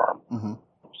firearm. Mm-hmm.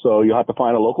 So you'll have to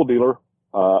find a local dealer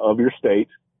of your state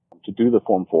to do the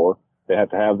Form 4. They have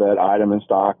to have that item in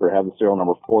stock or have the serial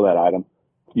number for that item.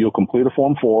 You'll complete a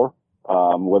Form 4,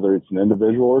 whether it's an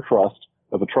individual or a trust.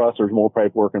 If a trust, there's more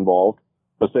paperwork involved.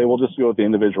 But say we'll just go with the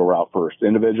individual route first. The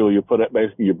individual, you put it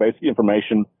basically your basic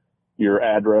information, your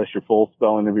address, your full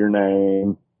spelling of your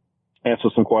name, answer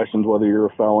some questions whether you're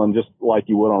a felon, just like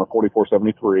you would on a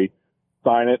 4473.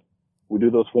 Sign it. We do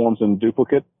those forms in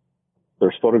duplicate.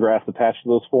 There's photographs attached to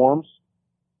those forms.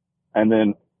 And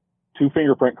then 2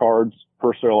 fingerprint cards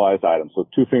per serialized item. So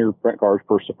 2 fingerprint cards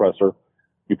per suppressor.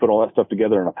 You put all that stuff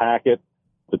together in a packet,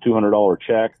 the $200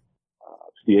 check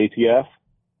to the ATF.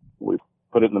 We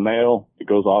put it in the mail. It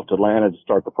goes off to Atlanta to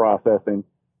start the processing.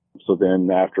 So then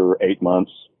after 8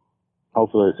 months,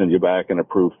 hopefully they send you back an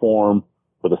approved form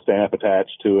with a stamp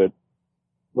attached to it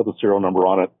with a serial number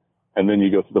on it. And then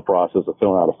you go through the process of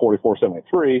filling out a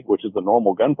 4473, which is the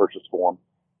normal gun purchase form,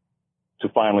 to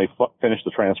finally finish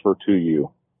the transfer to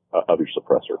you of your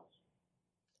suppressor.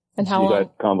 And how long?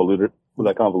 That convoluted? Was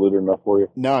that convoluted enough for you?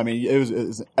 No, I mean, it was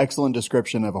an excellent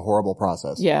description of a horrible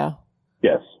process. Yeah.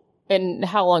 Yes. And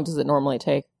how long does it normally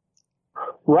take?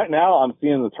 Right now, I'm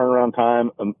seeing the turnaround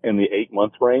time in the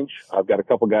 8-month range. I've got a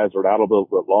couple guys that are out a little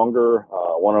bit longer.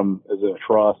 One of them is in a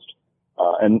trust.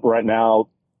 And right now,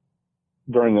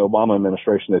 during the Obama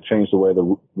administration, they changed the way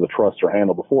the trusts are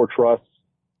handled. Before trusts,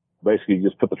 basically you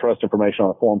just put the trust information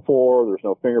on Form 4. There's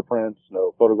no fingerprints,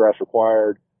 no photographs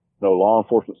required, no law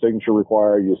enforcement signature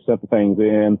required. You just sent the things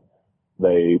in.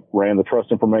 They ran the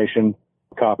trust information,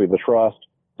 copy of the trust,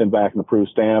 send back an approved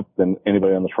stamp. Then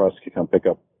anybody on the trust can come pick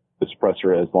up the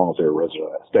suppressor as long as they're a resident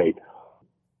of that state.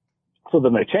 So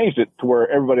then they changed it to where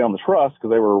everybody on the trust,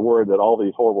 because they were worried that all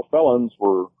these horrible felons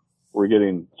were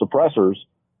getting suppressors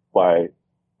by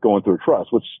going through a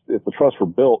trust, which if the trusts were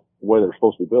built the way they're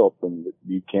supposed to be built, then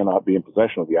you cannot be in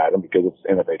possession of the item because it's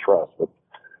NFA trust. But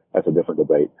that's a different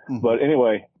debate. Mm-hmm. But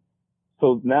anyway,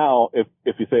 so now if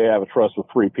you say I have a trust with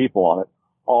 3 people on it,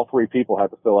 all 3 people have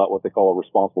to fill out what they call a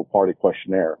responsible party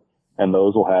questionnaire. And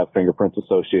those will have fingerprints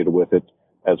associated with it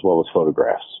as well as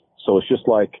photographs. So it's just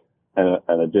like an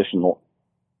additional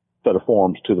set of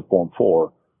forms to the Form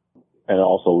 4. And it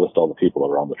also lists all the people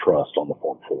that are on the trust on the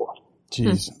Form 4.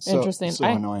 Jeez. Interesting. So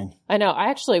annoying. I know.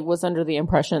 I actually was under the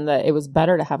impression that it was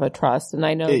better to have a trust. And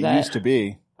I know it that used to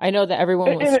be. I know that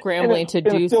everyone was scrambling to do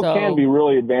so. It still can be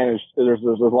really advantaged. There's a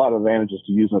lot of advantages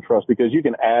to using a trust because you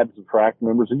can add and subtract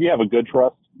members. If you have a good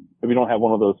trust, if you don't have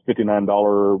one of those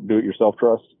 $59 do-it-yourself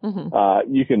trusts,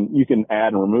 mm-hmm. You can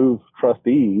add and remove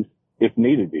trustees if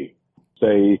needed be.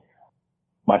 Say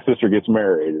my sister gets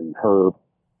married and her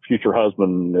future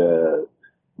husband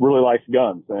really likes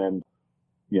guns, and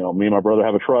me and my brother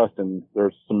have a trust, and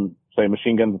there's some, say,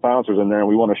 machine guns and silencers in there, and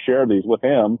we want to share these with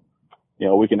him.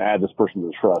 We can add this person to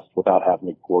the trust without having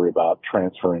to worry about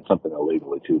transferring something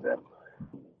illegally to them.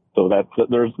 So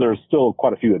there's still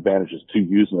quite a few advantages to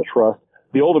using a trust.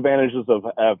 The old advantages of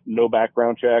have no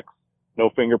background checks, no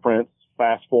fingerprints,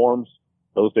 fast forms,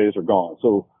 those days are gone.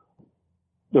 So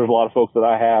there's a lot of folks that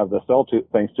I have that sell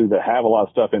things to that have a lot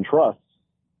of stuff in trusts,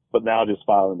 but now just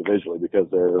file individually because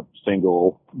they're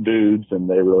single dudes and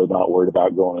they're really not worried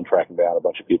about going and tracking down a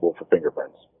bunch of people for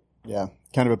fingerprints. Yeah,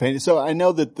 kind of a pain. So I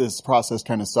know that this process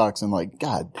kind of sucks, and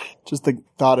God, just the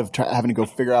thought of having to go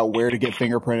figure out where to get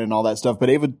fingerprinted and all that stuff.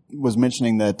 But Ava was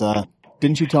mentioning that,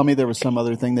 didn't you tell me there was some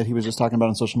other thing that he was just talking about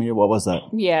on social media? What was that?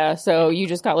 Yeah, so you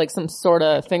just got some sort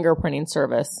of fingerprinting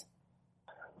service.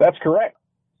 That's correct.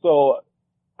 So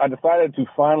I decided to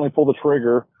finally pull the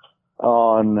trigger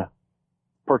on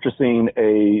purchasing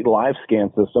a live scan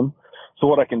system. So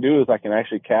what I can do is I can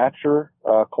actually capture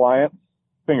clients'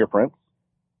 fingerprints,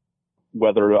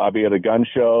 whether I be at a gun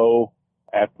show,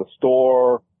 at the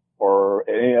store, or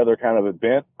any other kind of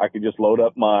event. I can just load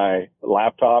up my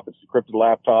laptop. It's a encrypted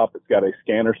laptop. It's got a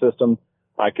scanner system.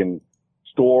 I can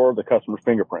store the customer's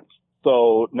fingerprints.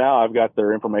 So now I've got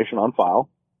their information on file.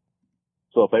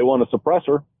 So if they want a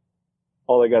suppressor,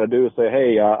 all they got to do is say,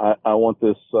 hey, I want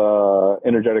this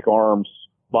Energetic Arms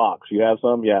box. You have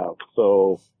some? Yeah.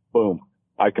 So boom.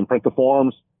 I can print the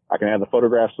forms. I can add the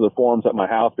photographs to the forms at my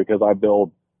house because I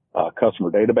build customer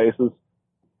databases,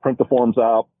 print the forms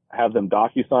out, have them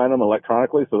DocuSign them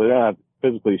electronically so they don't have to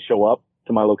physically show up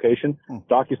to my location.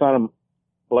 DocuSign them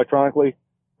electronically,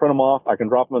 print them off. I can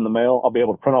drop them in the mail. I'll be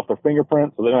able to print off their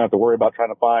fingerprints so they don't have to worry about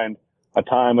trying to find a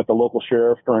time at the local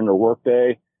sheriff during their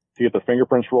workday to get their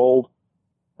fingerprints rolled.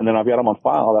 And then I've got them on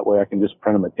file. That way I can just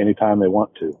print them at any time they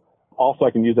want to. Also,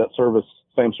 I can use that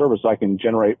same service. I can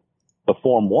generate the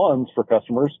Form 1s for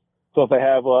customers. So if they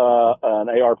have an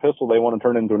AR pistol they want to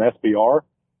turn into an SBR,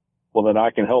 well, then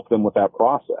I can help them with that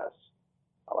process.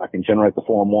 I can generate the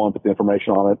Form 1, put the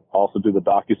information on it, also do the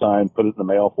DocuSign, put it in the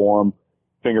mail form.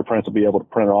 Fingerprints will be able to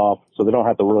print it off, so they don't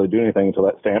have to really do anything until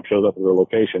that stamp shows up at their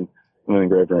location and then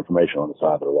engrave their information on the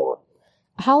side of their lower.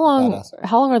 How long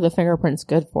are the fingerprints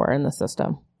good for in the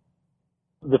system?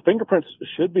 The fingerprints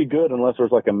should be good unless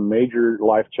there's a major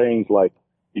life change, like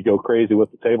you go crazy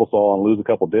with the table saw and lose a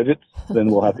couple digits, then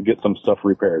we'll have to get some stuff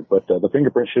repaired. But the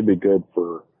fingerprint should be good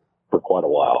for quite a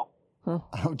while. Huh.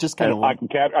 Just kind of. I can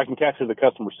capture the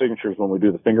customer signatures when we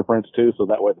do the fingerprints too, so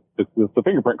that way the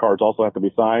fingerprint cards also have to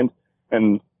be signed,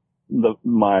 and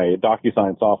my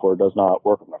DocuSign software does not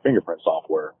work with my fingerprint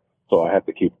software, so I have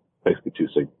to keep basically 2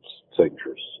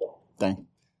 signatures. So. Dang.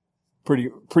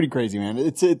 Pretty crazy, man.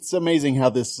 It's amazing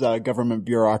how this government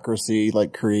bureaucracy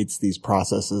creates these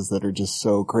processes that are just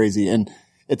so crazy. And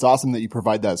it's awesome that you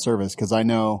provide that service, because I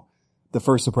know the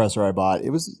first suppressor I bought, it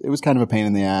was kind of a pain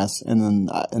in the ass. And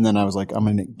then I was like, I'm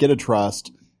going to get a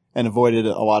trust, and avoided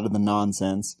a lot of the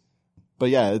nonsense.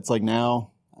 But yeah, it's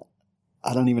now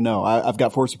I don't even know. I've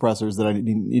got 4 suppressors that I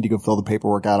need to go fill the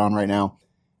paperwork out on right now.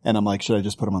 And I'm like, should I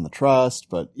just put them on the trust?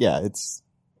 But yeah, it's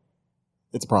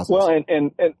a process. Well,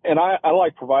 and I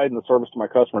like providing the service to my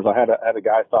customers. I had a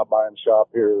guy stop by in the shop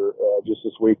here, just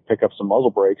this week, pick up some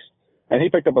muzzle brakes, and he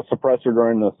picked up a suppressor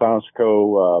during the Silence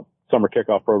Co. Summer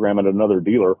kickoff program at another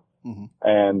dealer. Mm-hmm.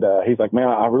 And, he's like, man,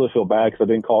 I really feel bad because I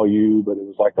didn't call you, but it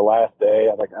was like the last day.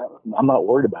 I was like, I'm not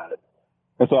worried about it.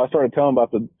 And so I started telling him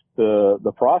about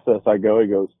the process. He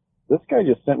goes, this guy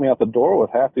just sent me out the door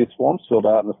with half these forms filled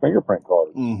out and the fingerprint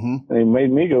card. Mm-hmm. And he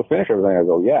made me go finish everything. I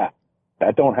go, yeah,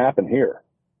 that don't happen here.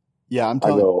 Yeah, I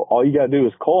go, all you got to do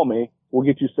is call me. We'll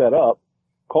get you set up.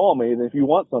 Call me. And if you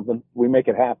want something, we make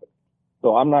it happen.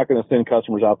 So I'm not going to send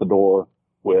customers out the door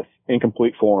with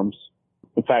incomplete forms.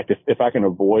 In fact, if I can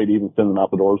avoid even sending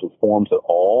out the doors with forms at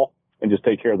all and just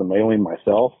take care of the mailing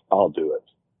myself, I'll do it.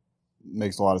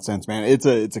 Makes a lot of sense, man. It's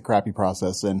a crappy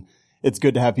process, and it's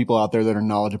good to have people out there that are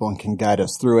knowledgeable and can guide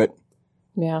us through it.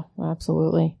 Yeah,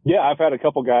 absolutely. Yeah, I've had a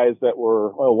couple guys that were,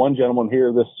 one gentleman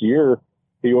here this year,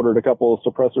 he ordered a couple of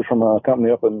suppressors from a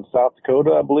company up in South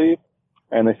Dakota, I believe,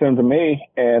 and they sent them to me,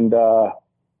 and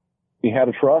he had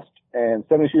a trust and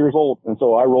 70 years old. And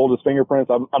so I rolled his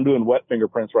fingerprints. I'm doing wet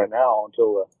fingerprints right now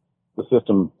until the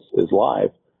system is live.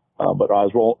 But I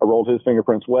rolled his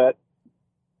fingerprints wet,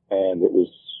 and it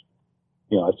was,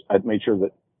 I made sure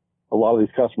that a lot of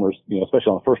these customers,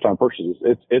 especially on the first time purchases,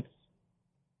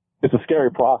 it's a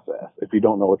scary process if you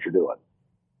don't know what you're doing.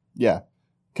 Yeah.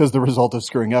 Because the result of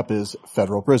screwing up is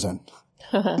federal prison.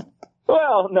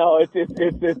 Well, no,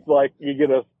 it's like you get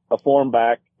a form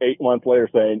back 8 months later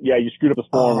saying, yeah, you screwed up this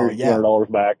form, here's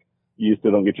 $200 back. You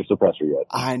still don't get your suppressor yet.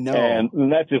 I know.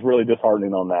 And that's just really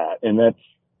disheartening on that. And that's,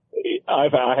 I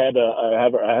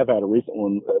have had a recent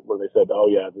one where they said, oh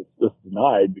yeah, this is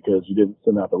denied because you didn't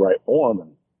send out the right form.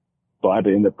 And so I had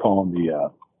to end up calling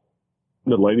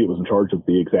the lady that was in charge of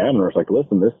the examiner. It's like,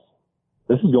 listen, this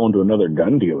is going to another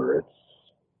gun dealer.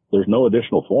 There's no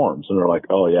additional forms. And they're like,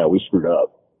 oh yeah, we screwed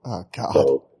up. Oh God.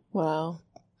 So, wow.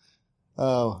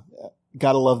 Oh,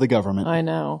 gotta love the government. I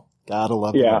know. Gotta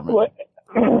love the government.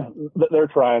 They're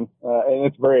trying, and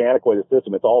it's a very antiquated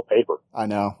system. It's all paper. I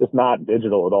know. It's not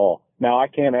digital at all. Now I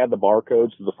can add the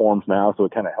barcodes to the forms now, so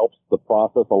it kind of helps the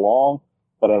process along,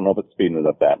 but I don't know if it's speeding it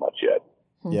up that much yet.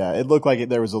 Yeah, it looked like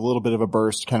there was a little bit of a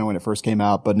burst kind of when it first came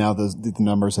out, but now the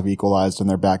numbers have equalized and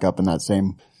they're back up in that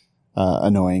same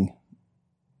annoying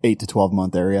 8 to 12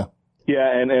 month area.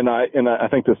 Yeah, and I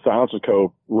think the Silence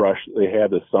Co. rush they had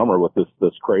this summer with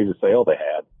this crazy sale they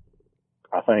had,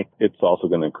 I think it's also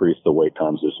going to increase the wait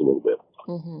times just a little bit.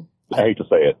 Mm-hmm. I hate to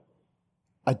say it.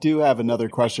 I do have another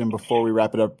question before we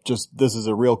wrap it up. Just this is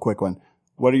a real quick one.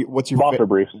 What's your Boxer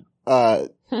briefs?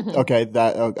 Okay,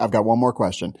 I've got one more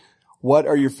question. What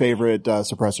are your favorite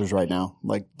suppressors right now?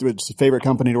 Like, favorite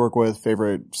company to work with,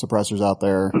 favorite suppressors out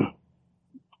there?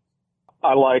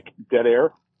 I like Dead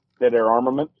Air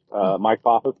Armament. Mike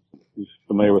Pappas, who's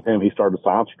familiar with him, he started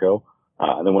Silence Co.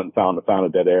 And then went and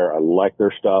founded Dead Air. I like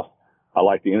their stuff. I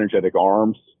like the Energetic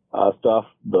Arms stuff.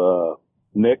 The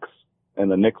Nix and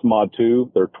the Nix Mod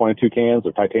 2, their 22 cans,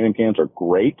 their titanium cans are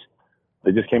great.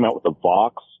 They just came out with the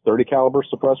Vox 30 caliber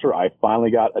suppressor. I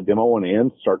finally got a demo one in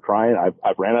to start trying.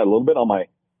 I've ran it a little bit on my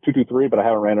 223, but I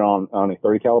haven't ran it on a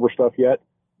 30 caliber stuff yet.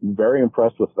 I'm very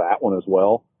impressed with that one as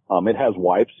well. It has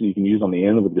wipes so you can use on the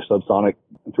end with your subsonic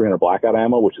 300 blackout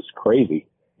ammo, which is crazy.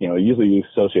 Usually you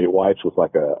associate wipes with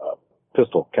like a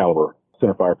pistol caliber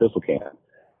centerfire pistol can.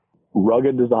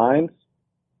 Rugged Designs,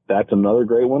 that's another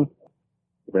great one.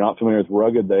 If you're not familiar with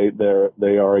Rugged,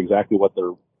 they are exactly what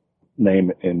their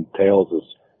name entails is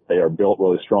they are built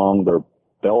really strong. They're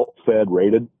belt fed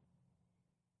rated.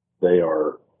 They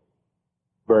are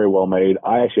very well made.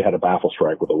 I actually had a baffle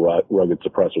strike with a Rugged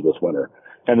suppressor this winter,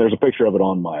 and there's a picture of it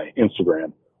on my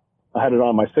Instagram. I had it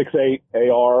on my 6.8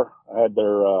 AR. I had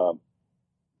their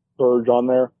Surge on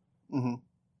there. Mm-hmm.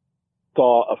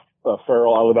 Saw a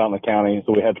feral. I live out in the county,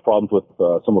 so we had problems with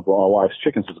some of my wife's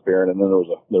chickens disappearing, and then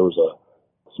there was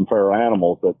some feral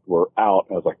animals that were out.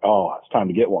 And I was like, oh, it's time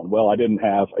to get one. Well, I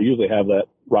usually have that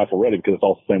rifle ready because it's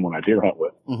all the same one I deer hunt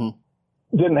with.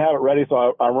 Mm-hmm. Didn't have it ready, so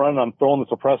I'm throwing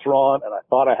the suppressor on, and I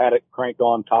thought I had it cranked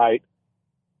on tight.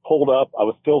 Pulled up. I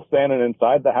was still standing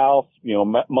inside the house,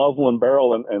 muzzle and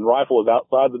barrel and rifle was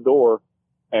outside the door,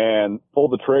 and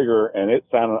pulled the trigger, and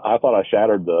I thought I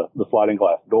shattered the sliding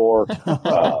glass door.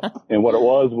 And what it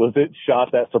was it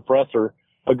shot that suppressor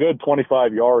a good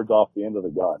 25 yards off the end of the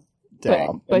gun.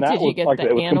 Dang. But did you get the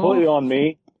it was animal? completely on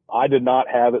me. I did not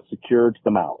have it secured to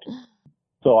the mount.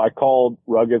 So I called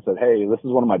Rugged, said, hey, this is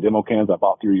one of my demo cans I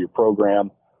bought through your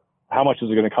program. How much is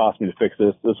it going to cost me to fix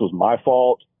this? This was my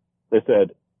fault. They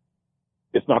said,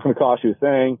 it's not going to cost you a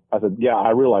thing. I said, yeah,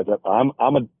 I realize that.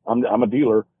 I'm a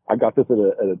dealer. I got this at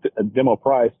a demo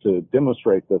price to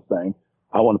demonstrate this thing.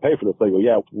 I want to pay for this. They go,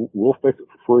 yeah, we'll fix it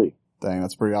for free. Dang,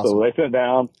 that's pretty awesome. So they sent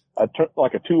down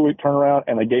like a 2-week turnaround,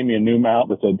 and they gave me a new mount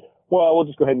that said, well, we'll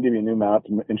just go ahead and give you a new mount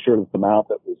to ensure that the mount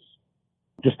that was,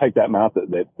 just take that mount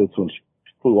that this one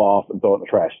flew off and throw it in the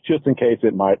trash, just in case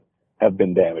it might have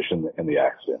been damaged in the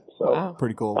accident. So wow.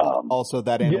 Pretty cool. Also,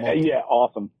 that animal. Yeah,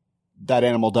 awesome. That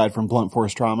animal died from blunt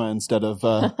force trauma instead of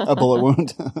a bullet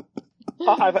wound.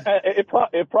 It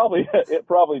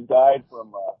probably died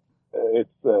from its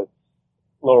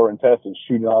lower intestine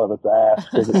shooting out of its ass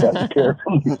because it got scared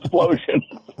from the explosion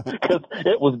because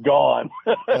it was gone.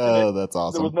 Oh, that's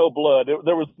awesome. There was no blood.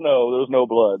 There was snow. There was no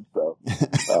blood. So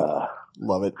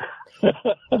love it.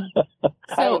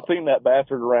 I haven't seen that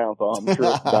bastard around, so I'm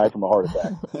sure it died from a heart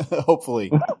attack.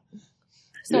 Hopefully.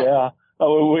 Yeah.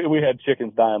 We had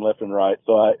chickens dying left and right.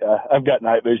 So I've got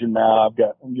night vision now. I'm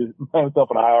getting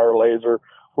myself an IR laser.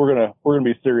 We're gonna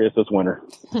be serious this winter.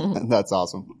 That's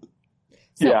awesome.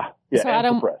 So, yeah. So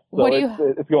Adam,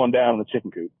 it's going down in the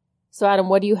chicken coop. So Adam,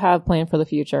 what do you have planned for the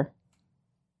future?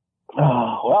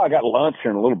 Well, I got lunch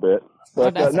in a little bit,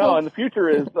 but no. And the future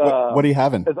is what are you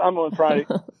having? Is I'm going to try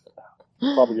to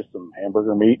probably just some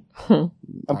hamburger meat. I'm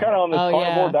kind of on this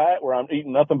carnivore diet where I'm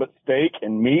eating nothing but steak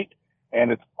and meat,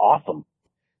 and it's awesome.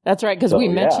 That's right, because we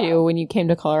met you when you came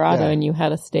to Colorado and you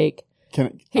had a steak.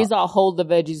 He's all, hold the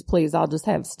veggies, please. I'll just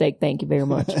have steak. Thank you very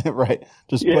much. Right.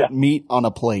 Just put meat on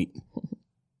a plate.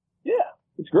 Yeah,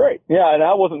 it's great. Yeah, and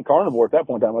I wasn't carnivore at that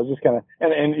point in time. I was just kind of,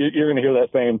 and you're going to hear that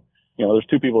same, there's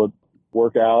two people that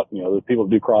work out, there's people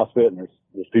that do CrossFit, and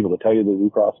there's people that tell you they do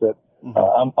CrossFit.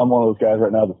 Mm-hmm. I'm one of those guys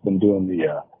right now that's been doing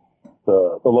the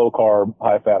low carb,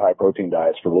 high fat, high protein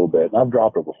diets for a little bit, and I've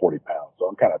dropped over 40 pounds. So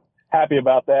I'm kind of happy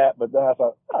about that. But then I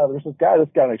thought, there's this guy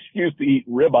that's got an excuse to eat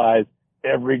ribeyes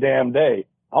every damn day.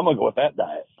 I'm gonna go with that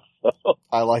diet.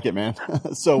 I like it, man.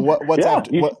 So what's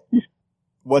after lunch?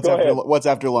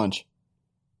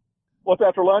 What's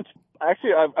after lunch?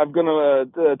 Actually, I'm gonna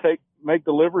make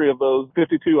delivery of those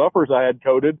 52 uppers I had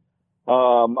coated.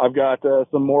 I've got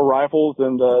some more rifles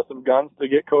and some guns to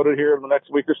get coated here in the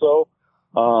next week or so.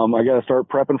 I got to start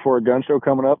prepping for a gun show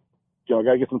coming up. I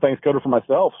got to get some things coated for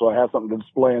myself so I have something to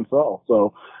display and sell.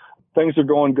 So things are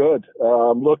going good.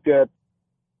 Looked at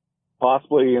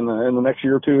possibly in the next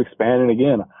year or two expanding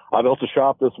again. I built a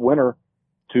shop this winter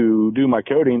to do my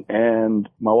coating, and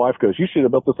my wife goes, "You should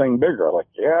have built this thing bigger." I'm like,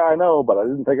 "Yeah, I know, but I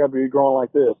didn't think I'd be growing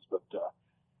like this."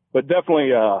 But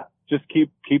definitely just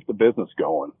keep the business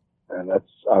going, and that's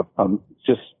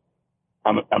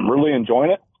I'm really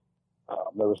enjoying it.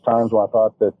 There was times when I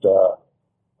thought that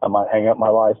I might hang up my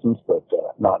license, but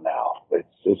not now.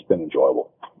 It's been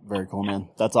enjoyable. Very cool, man.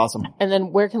 That's awesome. And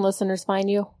then where can listeners find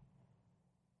you?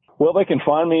 Well, they can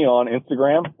find me on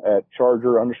Instagram at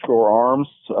Charger_Arms,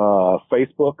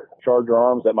 Facebook, Charger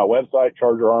Arms, at my website,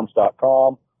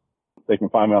 chargerarms.com. They can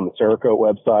find me on the Cerakote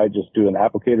website. Just do an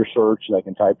applicator search. They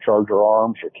can type Charger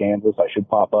Arms or Kansas. I should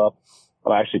pop up.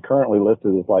 I'm actually currently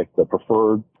listed as like the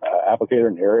preferred applicator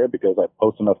in the area because I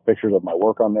post enough pictures of my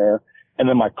work on there. And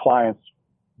then my clients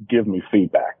give me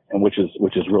feedback, and which is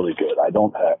really good. I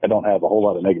don't have a whole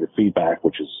lot of negative feedback,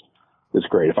 which is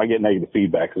great. If I get negative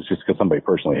feedback, it's just because somebody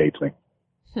personally hates me.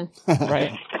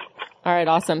 Right. All right.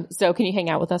 Awesome. So can you hang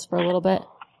out with us for a little bit?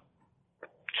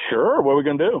 Sure. What are we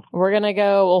going to do? We're going to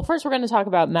go, well, first we're going to talk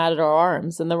about Matador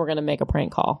Arms, and then we're going to make a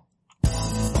prank call.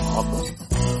 Awesome.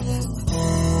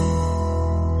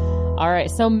 All right.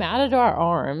 So Matador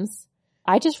Arms,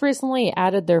 I just recently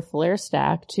added their flare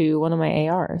stack to one of my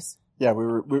ARs. Yeah, we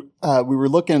were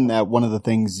looking at one of the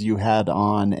things you had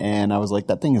on, and I was like,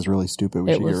 that thing is really stupid.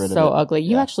 We should get rid of it. It was so ugly.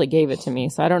 You actually gave it to me,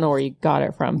 so I don't know where you got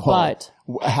it from, but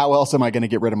how else am I going to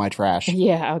get rid of my trash?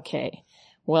 Yeah, okay.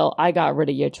 Well, I got rid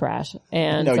of your trash,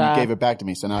 and no, you gave it back to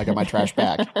me, so now I got my trash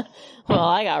back. Well,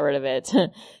 I got rid of it,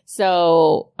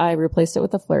 so I replaced it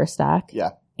with a flare stack. Yeah,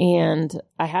 and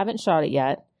I haven't shot it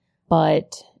yet,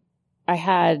 but I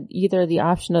had either the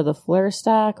option of the flare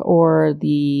stack or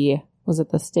was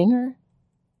it the Stinger?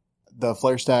 The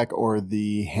flare stack or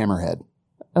the Hammerhead.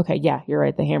 Okay, yeah, you're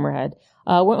right, the Hammerhead.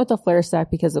 Went with the flare stack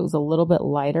because it was a little bit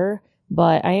lighter,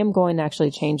 but I am going to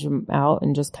actually change them out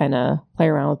and just kind of play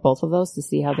around with both of those to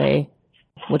see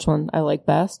which one I like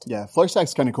best. Yeah, flare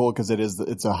stack's kind of cool because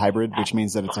it's a hybrid, which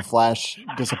means that it's a flash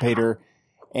dissipator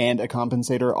and a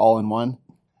compensator all in one.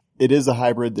 It is a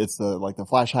hybrid. It's the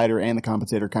flash hider and the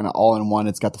compensator kind of all in one.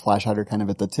 It's got the flash hider kind of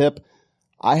at the tip.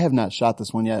 I have not shot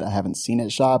this one yet. I haven't seen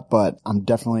it shot, but I'm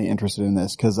definitely interested in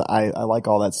this because I like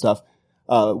all that stuff.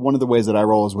 One of the ways that I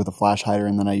roll is with a flash hider,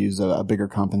 and then I use a bigger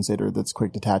compensator that's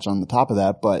quick detach on the top of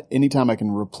that. But anytime I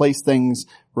can replace things,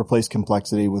 replace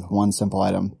complexity with one simple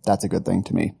item, that's a good thing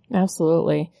to me.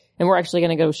 Absolutely. And we're actually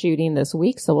going to go shooting this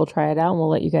week, so we'll try it out and we'll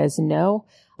let you guys know.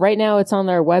 Right now it's on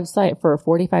their website for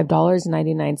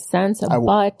 $45.99, but I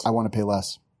want to pay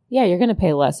less. Yeah, you're going to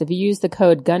pay less. If you use the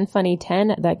code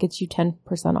GUNFUNNY10, that gets you 10%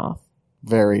 off.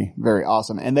 Very, very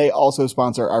awesome. And they also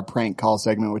sponsor our prank call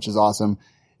segment, which is awesome.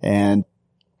 And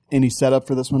any setup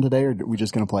for this one today, or are we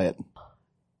just going to play it?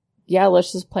 Yeah,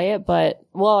 let's just play it. But,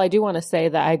 well, I do want to say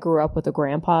that I grew up with a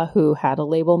grandpa who had a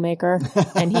label maker,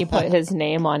 and he put his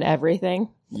name on everything.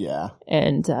 Yeah.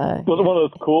 And was it one of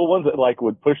those cool ones that like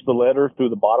would push the letter through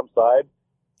the bottom side?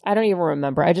 I don't even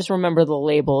remember. I just remember the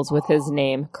labels with his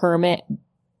name, Kermit.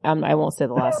 I won't say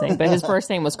the last name, but his first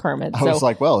name was Kermit. I was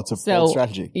like, well, it's a bold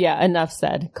strategy. Yeah, enough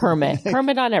said.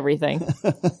 Kermit on everything.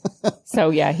 So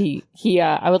yeah,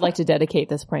 I would like to dedicate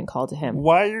this prank call to him.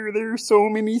 Why are there so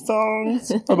many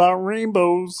songs about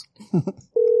rainbows?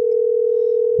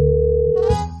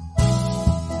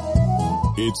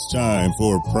 It's time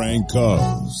for prank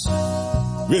calls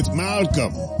with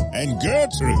Malcolm and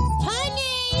Gertrude.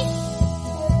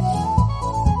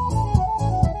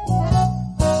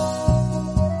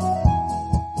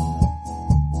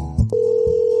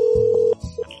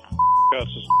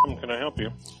 Can I help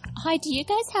you? Hi, do you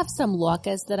guys have some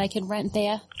lockers that I can rent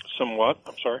there? Some what?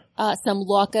 I'm sorry? Some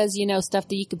lockers, stuff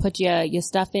that you can put your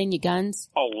stuff in, your guns.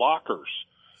 Oh, lockers.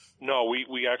 No,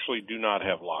 we actually do not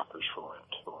have lockers for rent.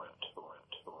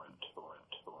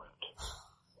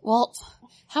 Well,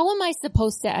 how am I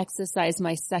supposed to exercise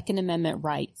my Second Amendment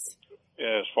rights?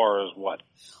 As far as what?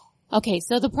 Okay,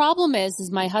 so the problem is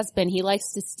my husband, he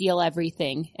likes to steal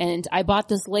everything. And I bought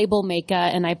this label maker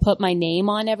and I put my name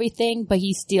on everything, but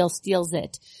he steals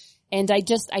it. And I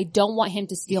don't want him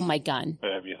to steal my gun.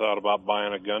 Have you thought about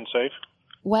buying a gun safe?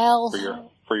 Well,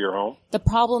 for your home? The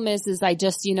problem is I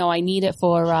just, I need it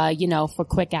for, for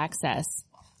quick access.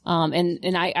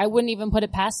 And I wouldn't even put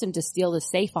it past him to steal the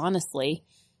safe, honestly.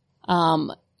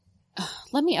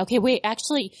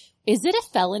 Actually, is it a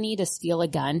felony to steal a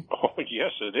gun? Oh,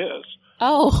 yes, it is.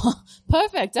 Oh,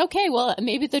 perfect. Okay, well,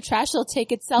 maybe the trash will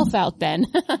take itself out then.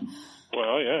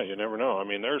 Well, yeah, you never know. I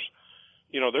mean, there's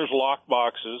lock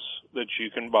boxes that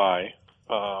you can buy,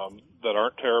 that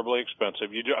aren't terribly expensive.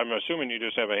 I'm assuming you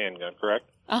just have a handgun, correct?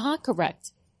 Uh-huh,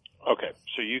 correct. Okay,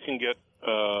 so you can get,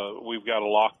 we've got a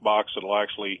lock box that'll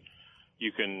actually,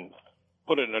 you can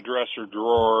put it in a dresser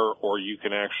drawer, or you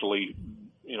can actually,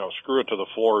 screw it to the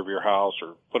floor of your house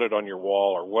or put it on your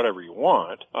wall or whatever you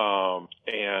want.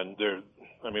 And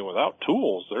without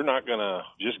tools, they're not going to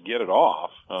just get it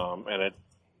off. And it,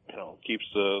 keeps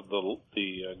the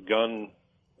gun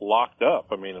locked up.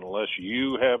 I mean, unless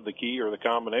you have the key or the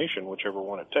combination, whichever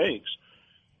one it takes,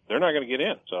 they're not going to get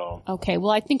in. So. Okay.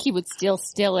 Well, I think he would still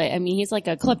steal it. I mean, he's like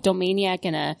a kleptomaniac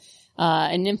and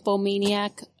an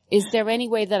nymphomaniac. Is there any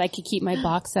way that I could keep my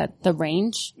box at the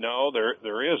range? No, there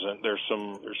isn't. There's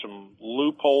some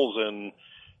loopholes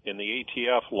in the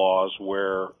ATF laws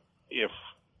where if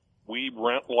we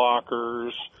rent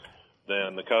lockers,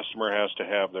 then the customer has to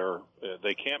have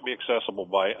they can't be accessible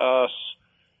by us.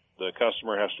 The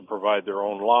customer has to provide their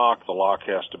own lock. The lock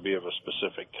has to be of a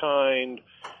specific kind.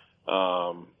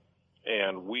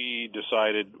 And we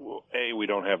decided, we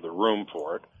don't have the room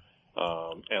for it.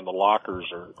 And the lockers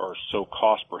are so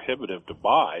cost prohibitive to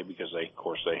buy because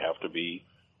they have to be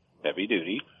heavy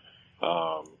duty.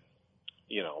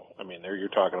 There you're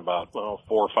talking about, $4,000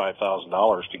 or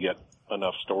 $5,000 to get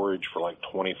enough storage for like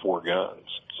 24 guns.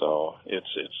 So it's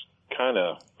kind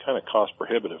of cost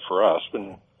prohibitive for us,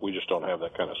 and we just don't have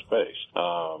that kind of space.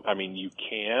 You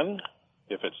can,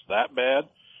 if it's that bad,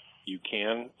 you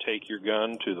can take your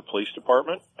gun to the police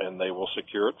department and they will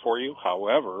secure it for you.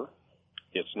 However,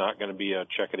 it's not going to be a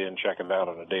check it in, check it out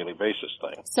on a daily basis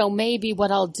thing. So maybe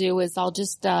what I'll do is I'll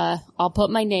just, I'll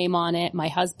put my name on it, my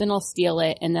husband will steal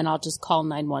it, and then I'll just call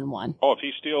 911. Oh, if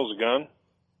he steals a gun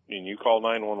and you call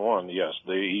 911, yes,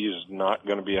 he is not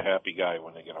going to be a happy guy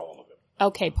when they get hold of it.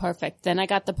 Okay, perfect. Then I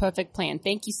got the perfect plan.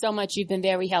 Thank you so much. You've been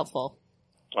very helpful.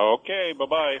 Okay,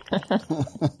 bye-bye.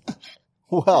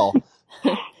 Well.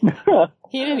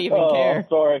 He didn't even care.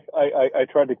 Sorry. I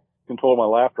tried to control my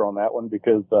laughter on that one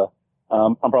because,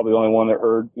 I'm probably the only one that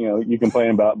heard, you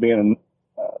complain about being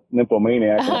a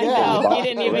nymphomaniac. I know, he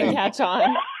didn't even catch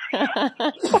on.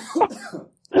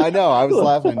 I know, I was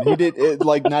laughing. He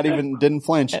didn't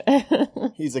flinch.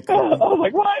 He's a I was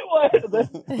like,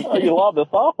 what? You lobbed a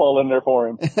softball in there for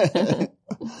him.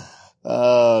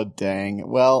 Oh, dang.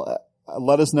 Well,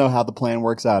 let us know how the plan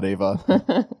works out,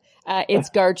 Ava. It's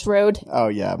Gertrude. Oh,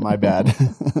 yeah, my bad.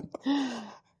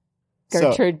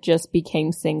 Gertrude just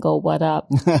became single. What up?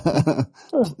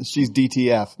 She's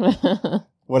DTF.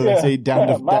 What did I say?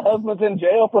 My husband's in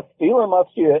jail for stealing my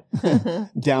shit.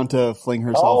 Down to fling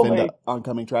herself into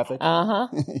oncoming traffic. Uh-huh.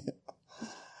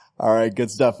 All right, good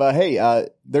stuff. Hey,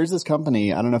 there's this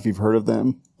company. I don't know if you've heard of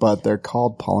them, but they're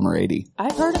called Polymer 80.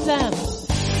 I've heard of them.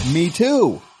 Me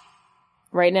too.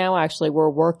 Right now, actually, we're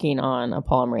working on a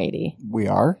Polymer 80. We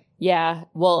are? Yeah.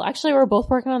 Well, actually, we're both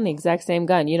working on the exact same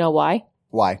gun. You know why?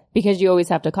 Why? Because you always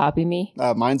have to copy me.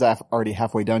 Mine's already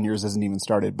halfway done. Yours isn't even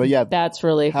started. But yeah. That's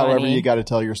really funny. However, you got to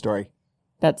tell your story.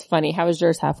 That's funny. How is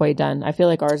yours halfway done? I feel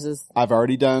like ours is... I've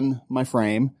already done my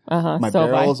frame. My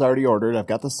barrel is already ordered. I've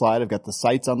got the slide. I've got the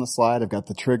sights on the slide. I've got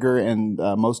the trigger and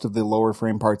most of the lower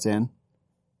frame parts in.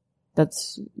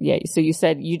 Yeah. So you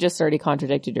said you just already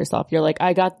contradicted yourself. You're like,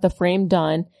 I got the frame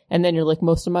done. And then you're like,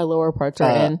 most of my lower parts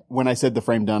are in. When I said the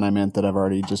frame done, I meant that I've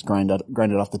already just grinded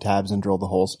off the tabs and drilled the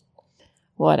holes.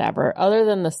 Whatever. Other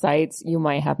than the sights, you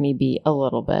might have me beat a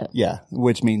little bit. Yeah,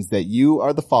 which means that you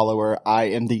are the follower. I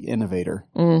am the innovator.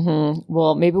 Mm-hmm.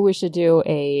 Well, maybe we should do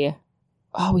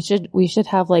we should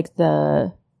have like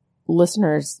the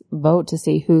listeners vote to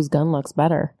see whose gun looks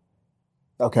better.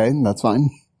 Okay, that's fine.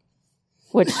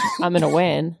 Which I'm going to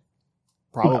win.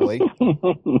 Probably.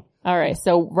 All right.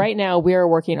 So right now we are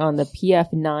working on the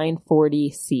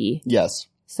PF940C. Yes.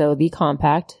 So the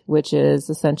compact, which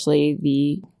is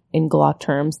essentially in Glock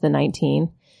terms, the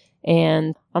 19.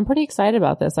 And I'm pretty excited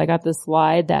about this. I got this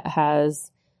slide that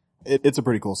has... It's a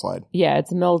pretty cool slide. Yeah,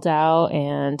 it's milled out,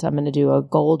 and I'm going to do a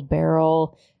gold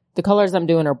barrel. The colors I'm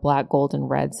doing are black, gold, and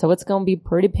red. So it's going to be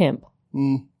pretty pimp.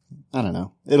 I don't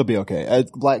know. It'll be okay.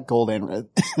 It's black, gold, and red.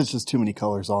 It's just too many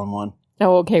colors all in one.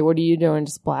 Oh, okay. What are you doing?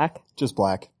 Just black? Just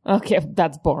black. Okay,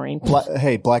 that's boring.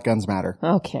 Hey, black guns matter.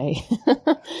 Okay.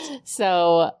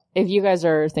 So... if you guys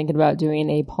are thinking about doing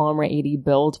a Polymer 80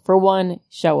 build, for one,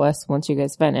 show us once you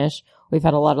guys finish. We've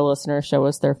had a lot of listeners show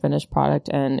us their finished product,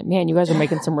 and man, you guys are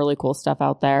making some really cool stuff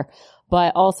out there.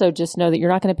 But also just know that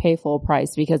you're not going to pay full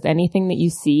price, because anything that you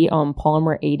see on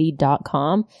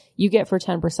polymer80.com, you get for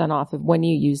 10% off when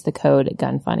you use the code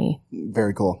GUNFUNNY.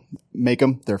 Very cool. Make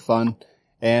them. They're fun.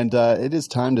 And it is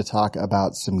time to talk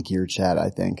about some gear chat,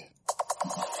 I think.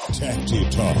 Tacti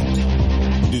Talk.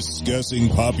 Discussing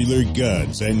popular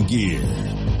guns and gear.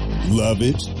 Love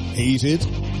it? Hate it?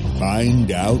 Find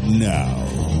out now.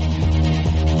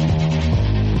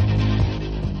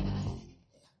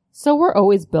 So we're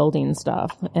always building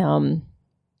stuff.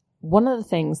 One of the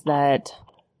things that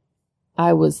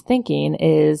I was thinking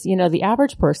is, the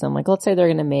average person, like let's say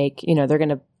they're going to they're going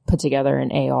to put together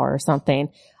an AR or something.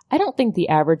 I don't think the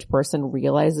average person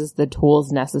realizes the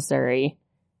tools necessary,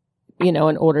 in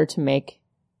order to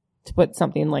put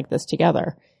something like this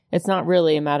together. It's not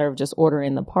really a matter of just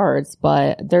ordering the parts,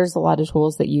 but there's a lot of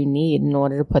tools that you need in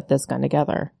order to put this gun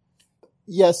together.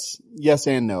 Yes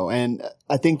and no. And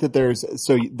I think that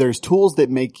there's tools that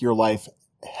make your life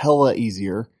hella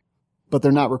easier, but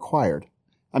they're not required.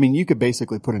 I mean, you could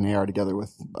basically put an AR together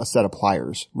with a set of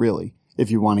pliers, really,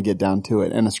 if you want to get down to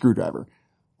it, and a screwdriver.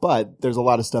 But there's a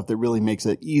lot of stuff that really makes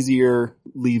it easier,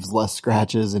 leaves less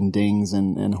scratches and dings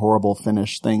and horrible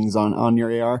finish things on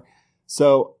your AR.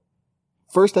 So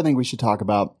first, I think we should talk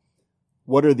about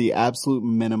what are the absolute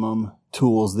minimum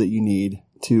tools that you need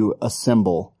to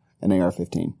assemble an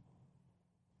AR-15.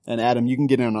 And Adam, you can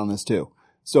get in on this too.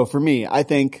 So for me, I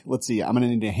think, let's see, I'm going to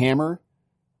need a hammer,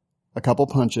 a couple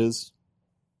punches,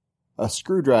 a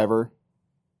screwdriver,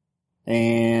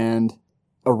 and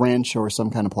a wrench or some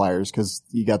kind of pliers, because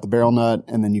you got the barrel nut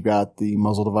and then you got the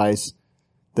muzzle device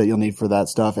that you'll need for that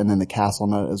stuff, and then the castle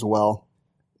nut as well.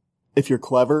 If you're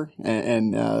clever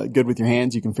and good with your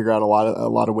hands, you can figure out a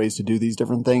lot of ways to do these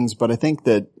different things. But I think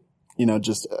that,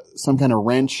 just some kind of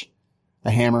wrench, a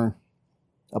hammer,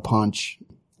 a punch,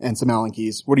 and some Allen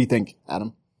keys. What do you think,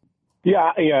 Adam?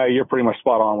 Yeah, you're pretty much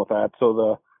spot on with that.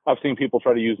 So I've seen people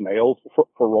try to use nails for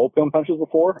roll pin punches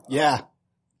before. Yeah.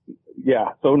 Yeah,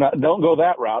 so don't go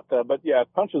that route. But yeah,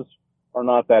 punches are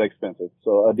not that expensive.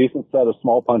 So a decent set of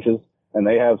small punches, and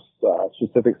they have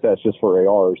specific sets just for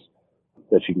ARs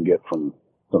that you can get from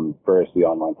some variously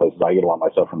online places. I get a lot of my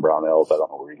stuff from Brownells. I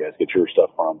don't know where you guys get your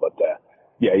stuff from, but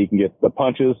yeah, you can get the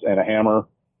punches and a hammer.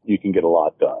 You can get a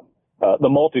lot done. The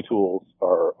multi-tools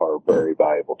are very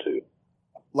valuable too.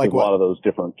 Like what? A lot of those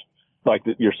different, like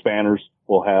your spanners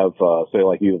will have, say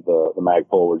like either the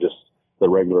Magpul or just the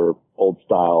regular old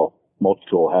style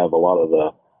multi-tool have a lot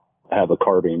of have the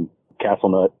carbine castle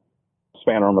nut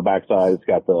spanner on the backside. It's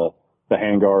got the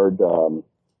handguard,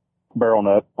 barrel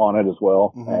nut on it as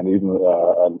well. Mm-hmm. And even,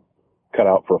 a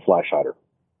cutout for a flash hider.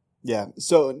 Yeah.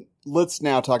 So let's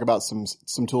now talk about some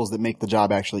tools that make the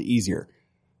job actually easier.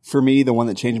 for me, the one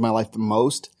that changed my life the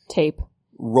most, Tape.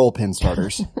 roll pin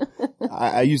starters.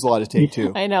 I use a lot of tape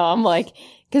too. I know. I'm like,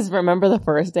 because remember the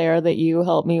first dare that you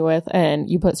helped me with, and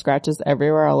you put scratches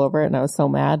everywhere all over it, and I was so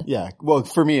mad. Yeah. Well,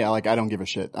 for me, I don't give a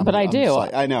shit. But I do.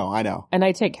 I know. And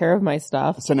I take care of my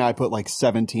stuff. So now I put like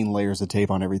 17 layers of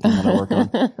tape on everything that I work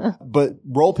on. But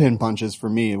roll pin punches for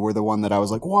me were the one that I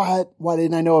was like, what? Why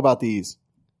didn't I know about these?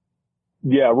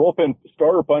 Yeah, roll pin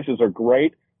starter punches are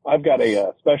great. I've got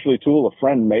a specialty tool a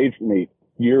friend made for me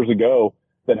years ago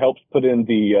that helps put in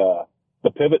the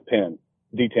pivot pin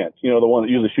detent. You know, the one that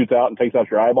usually shoots out and takes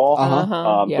out your eyeball.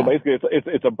 Yeah. So basically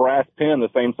it's a brass pin the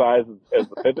same size as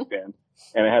the pivot pin,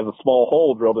 and it has a small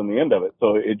hole drilled in the end of it.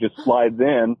 So it just slides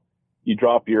in. You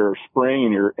drop your spring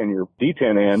and your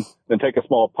detent in, then take a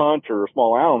small punch or a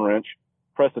small Allen wrench,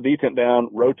 press the detent down,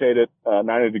 rotate it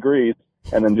 90 degrees,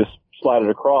 and then just slide it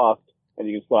across, and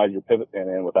you can slide your pivot pin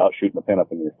in without shooting the pin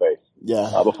up in your face.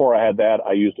 Yeah. Before I had that,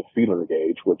 I used a feeler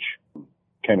gauge, which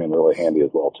came in really handy as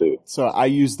well too. So I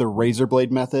use the razor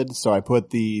blade method. So I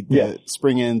put the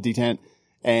spring in detent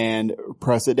and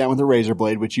press it down with a razor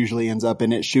blade, which usually ends up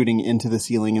in it shooting into the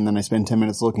ceiling, and then I spend 10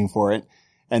 minutes looking for it.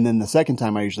 And then the second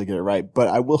time I usually get it right. But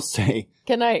I will say,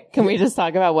 can we just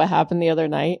talk about what happened the other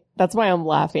night? That's why I'm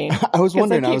laughing. I was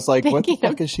wondering, I was like, what the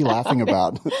fuck is she laughing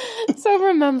about? So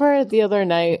remember the other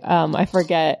night, I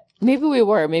forget, maybe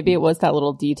it was that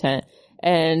little detent.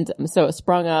 And so it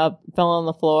sprung up, fell on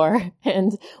the floor,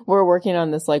 and we're working on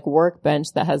this like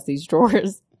workbench that has these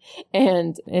drawers.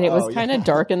 And it was kind of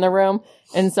dark in the room.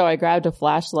 And so I grabbed a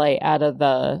flashlight out of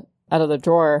the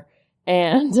drawer.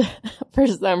 And for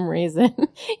some reason,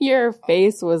 your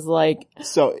face was like...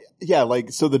 So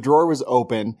the drawer was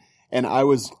open and I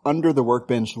was under the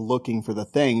workbench looking for the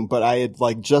thing, but I had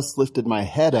like just lifted my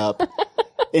head up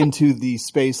into the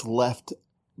space left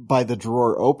by the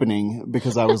drawer opening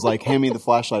because I was like, hand me the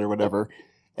flashlight or whatever.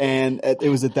 And it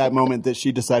was at that moment that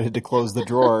she decided to close the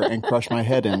drawer and crush my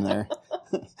head in there.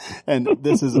 And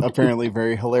this is apparently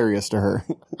very hilarious to her.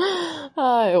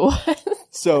 It was.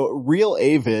 So Real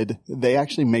Avid, they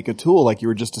actually make a tool like you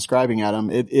were just describing, Adam.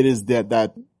 It is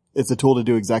that it's a tool to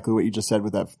do exactly what you just said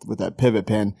with that pivot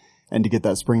pin and to get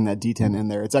that spring, that detent in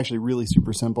there. It's actually really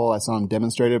super simple. I saw him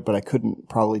demonstrate it, but I couldn't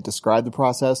probably describe the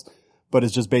process. But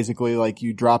it's just basically like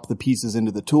you drop the pieces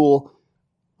into the tool,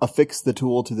 affix the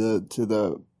tool to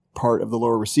the part of the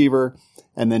lower receiver,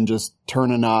 and then just turn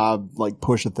a knob, like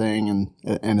push a thing,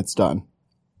 and it's done.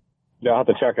 Yeah, I'll have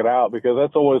to check it out because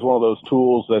that's always one of those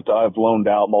tools that I've loaned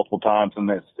out multiple times, and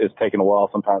it's taken a while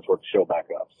sometimes for it to show back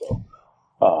up.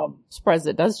 So, surprised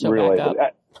it does show back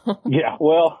up. Yeah,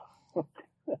 well,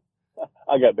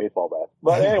 I got baseball bats,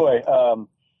 but anyway,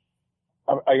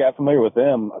 I got familiar with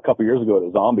them a couple years ago at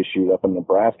a zombie shoot up in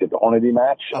Nebraska at the Hornady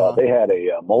match. They had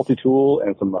a multi-tool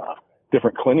and some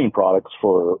different cleaning products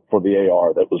for the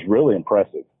AR that was really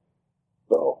impressive.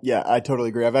 So yeah, I totally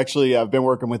agree. I've been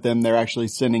working with them. They're actually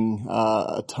sending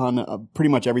a ton of pretty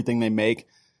much everything they make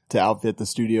to outfit the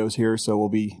studios here. So we'll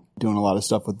be doing a lot of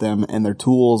stuff with them and their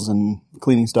tools and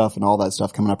cleaning stuff and all that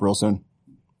stuff coming up real soon.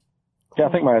 Yeah,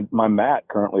 I think my mat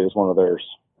currently is one of theirs.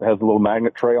 It has a little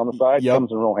magnet tray on the side. Yep.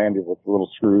 Comes in real handy with little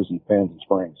screws and pins and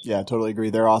springs. Yeah, totally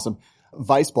agree. They're awesome.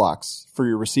 Vice blocks for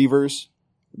your receivers.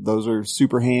 Those are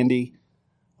super handy.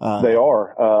 They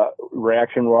are.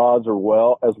 Reaction rods are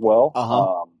as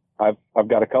well. I've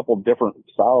got a couple different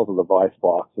styles of the vice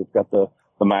blocks. It's got the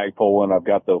Magpul one. I've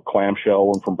got the clamshell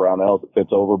one from Brownells that fits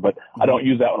over, but I don't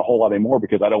use that one a whole lot anymore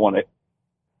because I don't want to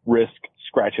risk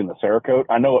scratching the Cerakote.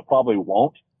 I know it probably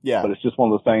won't. Yeah. But it's just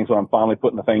one of those things when I'm finally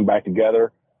putting the thing back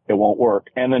together, it won't work.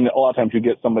 And then a lot of times you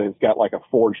get somebody that's got like a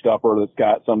forged upper that's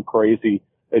got some crazy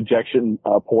ejection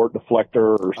port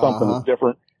deflector or something that's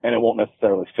different, and it won't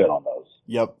necessarily fit on those.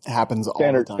 Yep. Happens all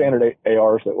the time. Standard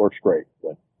ARs, that works great.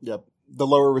 But. Yep. The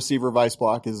lower receiver vice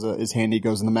block is handy.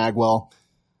 Goes in the magwell.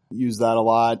 Use that a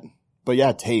lot. But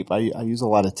yeah, tape. I use a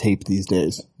lot of tape these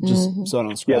days, just so I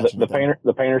don't scratch. Yeah,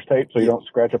 the painter's tape, so you don't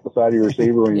scratch up the side of your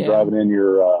receiver when you're driving in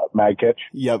your mag catch.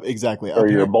 Yep, exactly. Or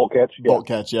your bolt catch. Bolt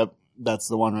catch. Yep, that's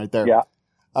the one right there. Yeah.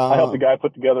 I helped a guy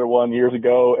put together one years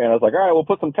ago, and I was like, all right, we'll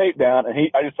put some tape down. And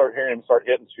I just started hearing him start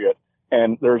hitting shit.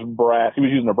 And there's brass. He was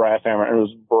using a brass hammer, and it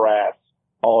was brass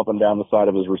all up and down the side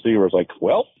of his receiver. I was like,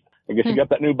 well, I guess you got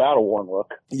that new battle worn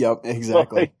look. Yep,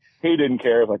 exactly. He didn't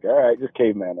care. I was like, all right, just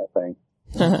caveman that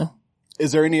thing.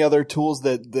 Is there any other tools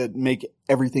that make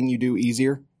everything you do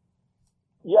easier?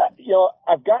 Yeah,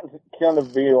 I've gotten to kind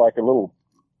of be like a little,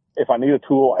 if I need a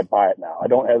tool, I buy it now. I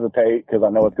don't hesitate because I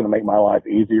know it's going to make my life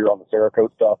easier on the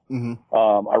Cerakote stuff.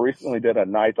 I recently did a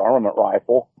Knights Armament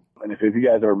rifle. And if you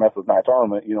guys ever mess with Knights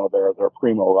Armament, they're a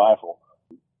primo rifle.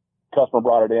 customer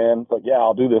brought it in. It's like, yeah,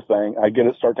 I'll do this thing. I get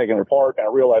it, start taking it apart, and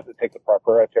I realize it takes a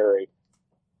proprietary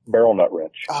barrel nut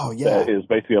wrench. Oh, yeah. That is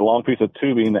basically a long piece of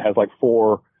tubing that has like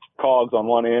 4 cogs on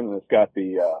one end, and it's got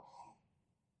the,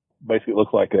 basically it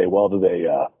looks like they welded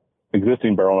a,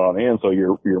 existing barrel nut on the end, so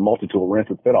your multi-tool wrench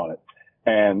would fit on it.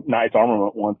 And Knight's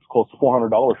Armament wants close to $400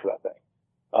 for that thing.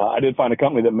 I did find a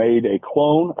company that made a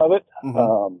clone of it,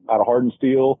 out of hardened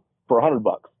steel for $100,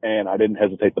 and I didn't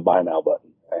hesitate to buy now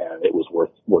button, and it was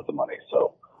worth the money.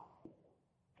 So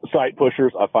sight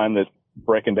pushers, I find that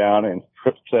breaking down, and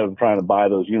instead of trying to buy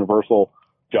those universal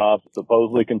jobs that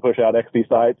supposedly can push out XD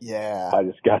sights, I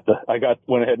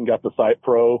went ahead and got the Sight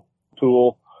Pro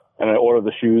tool, and I ordered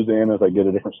the shoes in as I get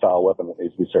a different style weapon that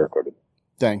needs to be Cerakoted.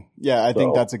 Dang. Yeah, I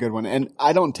think that's a good one. And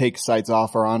I don't take sights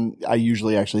off or on. I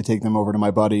usually actually take them over to my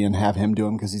buddy and have him do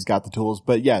them because he's got the tools.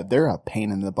 But yeah, they're a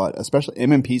pain in the butt, especially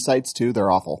M&P sights too.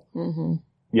 They're awful. Mm-hmm.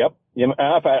 Yep.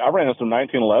 I ran into some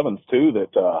 1911s too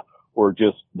that,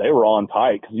 they were on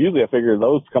tight. Cause usually I figure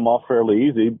those come off fairly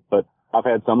easy, but I've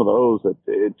had some of those that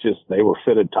they were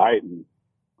fitted tight, and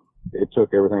it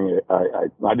took everything.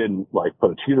 I didn't like put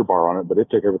a cheater bar on it, but it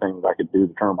took everything that I could do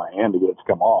to turn my hand to get it to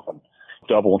come off, and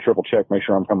double and triple check, make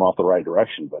sure I'm coming off the right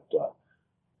direction. But,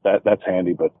 that's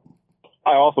handy. But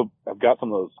I also have got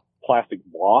some of those plastic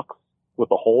blocks with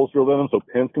the holes drilled in them so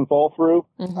pins can fall through.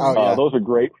 Mm-hmm. Oh, yeah. Those are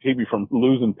great to keep you from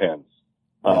losing pins.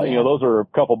 Those are a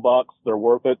couple bucks. They're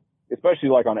worth it, especially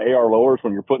like on AR lowers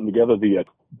when you're putting together the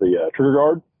trigger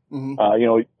guard. Mm-hmm.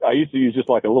 I used to use just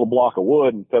like a little block of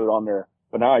wood and set it on there,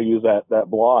 but now I use that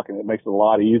block, and it makes it a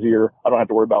lot easier. I don't have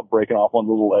to worry about breaking off one of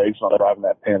the little legs when I'm driving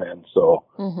that pin in. So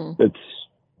it's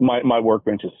my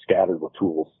workbench is scattered with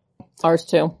tools. Ours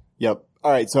too. Yep.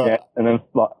 All right. So and then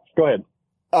go ahead.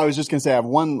 I was just going to say, I have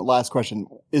one last question.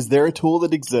 Is there a tool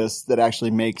that exists that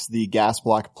actually makes the gas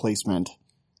block placement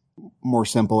more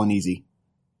simple and easy?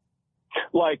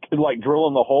 Like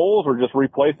drilling the holes, or just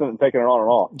replacing it and taking it on and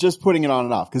off? Just putting it on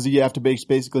and off, because you have to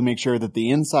basically make sure that the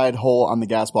inside hole on the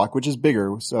gas block, which is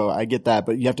bigger, so I get that,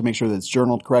 but you have to make sure that it's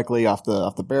journaled correctly off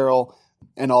the barrel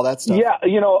and all that stuff. Yeah,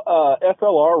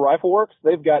 SLR Rifle Works,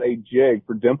 they've got a jig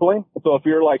for dimpling. So if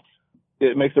you're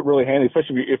it makes it really handy,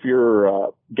 especially if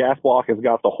your gas block has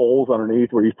got the holes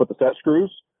underneath where you put the set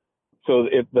screws. So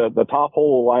if the top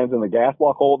hole aligns in the gas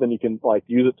block hole, then you can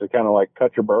use it to kind of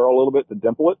cut your barrel a little bit to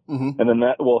dimple it. Mm-hmm. And then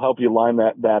that will help you line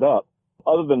that up.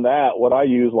 Other than that, what I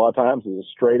use a lot of times is a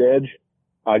straight edge.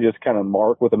 I just kind of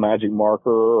mark with a magic marker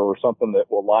or something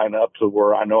that will line up to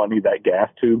where I know I need that gas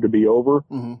tube to be over.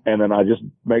 Mm-hmm. And then I just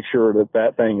make sure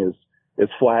that thing is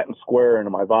flat and square into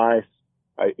my vise.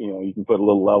 You can put a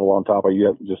little level on top. You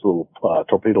have just a little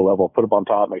torpedo level, put it on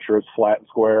top, make sure it's flat and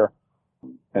square.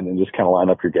 And then just kind of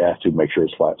line up your gas tube, make sure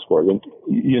it's flat and square. Then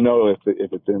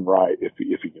if it's in right, if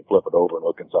you can flip it over and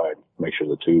look inside, make sure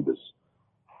the tube is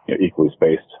equally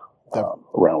spaced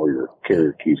around where your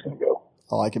carrier key is going to go.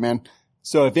 I like it, man.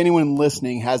 So if anyone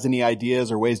listening has any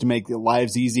ideas or ways to make their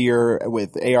lives easier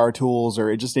with AR tools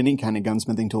or just any kind of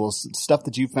gunsmithing tools, stuff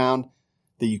that you found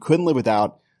that you couldn't live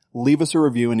without, leave us a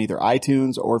review in either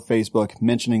iTunes or Facebook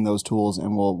mentioning those tools,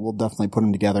 and we'll definitely put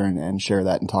them together and share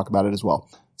that and talk about it as well.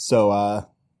 So,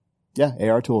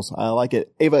 AR tools. I like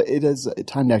it. Ava, it is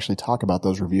time to actually talk about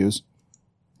those reviews.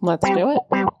 Let's do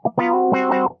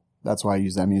it. That's why I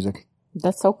use that music.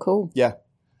 That's so cool. Yeah.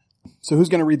 So who's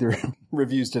going to read the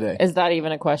reviews today? Is that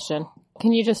even a question?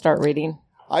 Can you just start reading?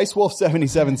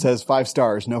 IceWolf77 says 5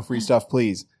 stars. No free stuff,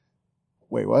 please.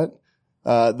 Wait, what?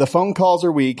 The phone calls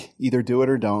are weak. Either do it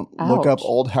or don't. Ouch. Look up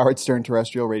old Howard Stern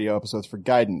terrestrial radio episodes for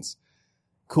guidance.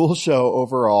 Cool show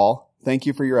overall. Thank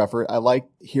you for your effort. I like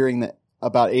hearing that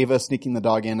about Ava sneaking the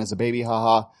dog in as a baby.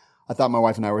 Haha. I thought my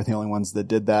wife and I were the only ones that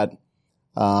did that.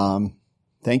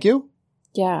 Thank you.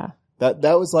 Yeah.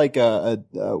 That was like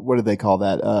what do they call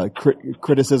that?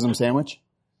 Criticism sandwich.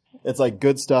 It's like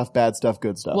good stuff, bad stuff,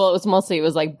 good stuff. Well, it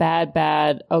was like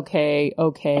bad,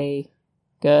 okay,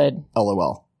 good.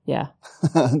 LOL. Yeah.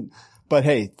 But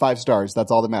hey, 5 stars.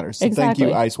 That's all that matters. So exactly.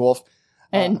 Thank you, Ice Wolf.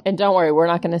 And don't worry, we're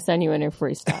not going to send you any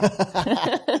free stuff.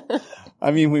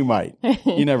 I mean, we might.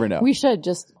 You never know. We should.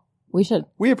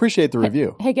 We appreciate the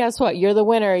review. Hey, guess what? You're the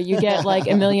winner. You get like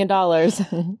 $1 million.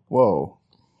 Whoa.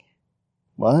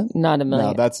 What? Not $1 million.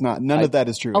 No, that's not. None of that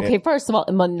is true. Okay, first of all,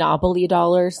 Monopoly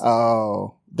dollars.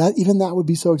 Oh, that would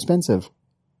be so expensive.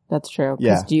 That's true.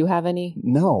 Yeah. Do you have any?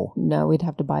 No, we'd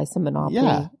have to buy some Monopoly.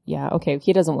 Yeah. Yeah. Okay.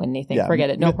 He doesn't win anything. Yeah. Forget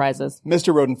it. No prizes.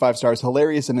 Mr. Roden, 5 stars.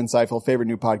 Hilarious and insightful. Favorite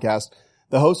new podcast.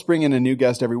 The hosts bring in a new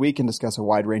guest every week and discuss a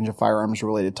wide range of firearms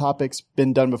related topics.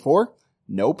 Been done before?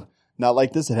 Nope. Not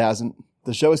like this. It hasn't.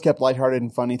 The show is kept lighthearted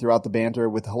and funny throughout the banter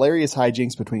with hilarious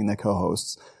hijinks between the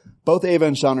co-hosts. Both Ava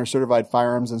and Sean are certified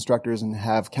firearms instructors and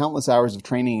have countless hours of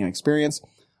training and experience,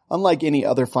 unlike any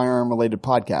other firearm-related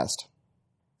podcast.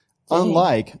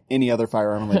 Unlike any other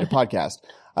firearm-related podcast.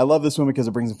 I love this one because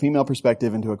it brings a female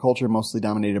perspective into a culture mostly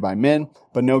dominated by men,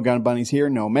 but no gun bunnies here,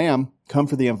 no ma'am. Come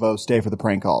for the info, stay for the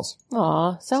prank calls.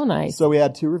 Aw, so nice. So we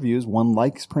had 2 reviews. One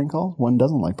likes prank calls, one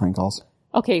doesn't like prank calls.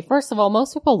 Okay, first of all,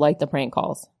 most people like the prank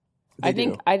calls.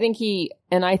 They I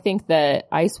think that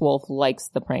Ice Wolf likes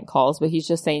the prank calls, but he's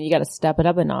just saying you got to step it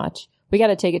up a notch. We got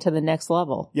to take it to the next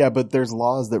level. Yeah, but there's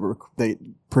laws that they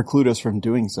preclude us from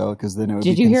doing so because then it would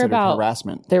Did be you hear considered about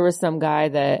harassment. There was some guy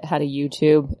that had a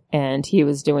YouTube and he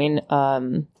was doing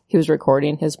he was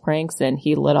recording his pranks and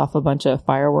he lit off a bunch of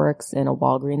fireworks in a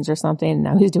Walgreens or something. And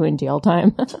now he's doing jail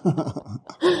time.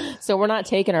 So we're not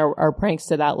taking our pranks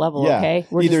to that level, Yeah. okay?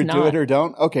 We're Either just do not. it or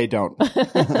don't. Okay, don't.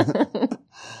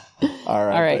 All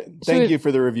right. Should Thank we- you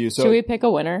for the review. So, Should we pick a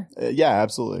winner? yeah,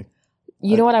 absolutely.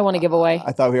 You know what I want to give away?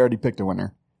 I thought we already picked a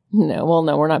winner. No,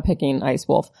 we're not picking Ice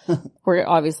Wolf. We're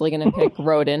obviously going to pick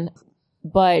Rodin.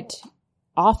 But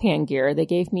Offhand Gear,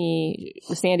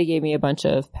 Sandy gave me a bunch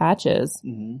of patches.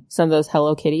 Mm-hmm. Some of those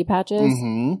Hello Kitty patches.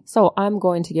 Mm-hmm. So I'm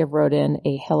going to give Rodin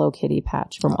a Hello Kitty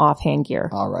patch from Offhand Gear.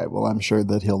 All right. Well, I'm sure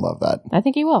that he'll love that. I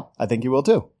think he will. I think he will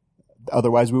too.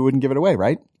 Otherwise, we wouldn't give it away,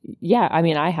 right? Yeah, I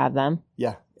mean, I have them.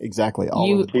 Yeah, exactly. All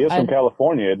You- of it. He is from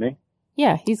California, isn't he?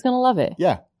 Yeah, he's going to love it.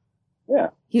 Yeah. Yeah.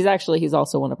 He's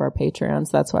also one of our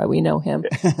Patreons. That's why we know him.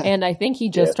 And I think he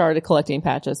just started collecting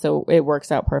patches, so it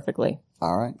works out perfectly.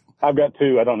 All right. I've got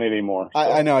 2. I don't need any more.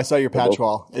 I know. I saw your patch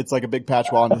wall. It's like a big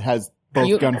patch wall and it has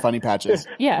both gun funny patches.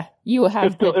 Yeah, you have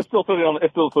It's still sitting on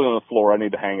the floor. I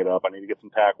need to hang it up. I need to get some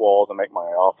tack walls and make my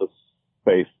office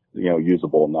space,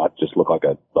 usable, not just look like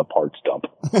a parts dump.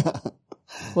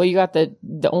 Well, you got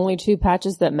the only 2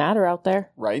 patches that matter out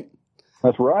there. Right?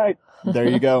 That's right. There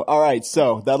you go. All right.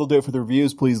 So that'll do it for the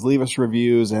reviews. Please leave us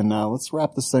reviews and let's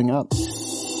wrap this thing up.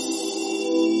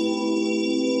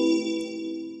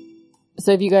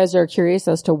 So if you guys are curious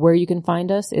as to where you can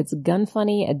find us, it's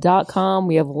gunfunny.com.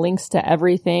 We have links to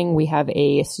everything. We have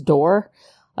a store.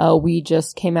 We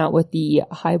just came out with the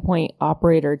High Point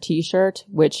Operator t-shirt,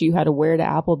 which you had to wear to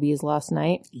Applebee's last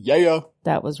night. Yeah.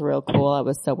 That was real cool. I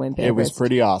was so embarrassed. It was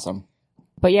pretty awesome.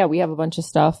 But yeah, we have a bunch of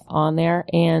stuff on there.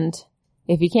 And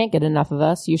if you can't get enough of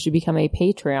us, you should become a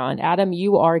Patreon. Adam,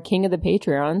 you are king of the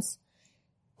Patreons.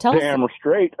 Tell us. Damn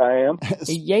straight I am.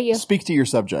 Yeah. Speak to your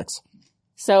subjects.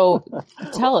 So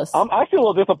tell us. I feel a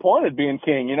little disappointed being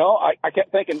king. I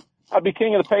kept thinking I'd be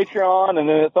king of the Patreon, and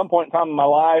then at some point in time in my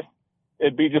life,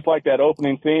 it'd be just like that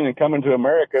opening scene in Coming to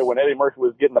America when Eddie Murphy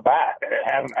was getting the bat, and it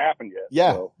hasn't happened yet.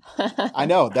 Yeah. So. I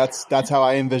know. That's how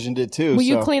I envisioned it too. Will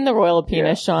you clean the royal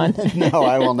penis, Sean? No,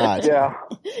 I will not. Yeah.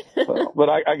 But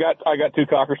I got 2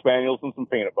 Cocker Spaniels and some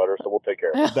peanut butter, so we'll take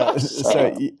care of it.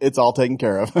 So it's all taken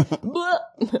care of.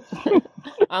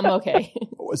 I'm okay.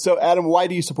 So Adam, why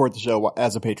do you support the show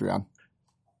as a Patreon?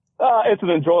 It's an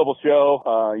enjoyable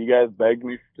show. You guys begged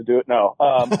me to do it. No,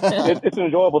 it's an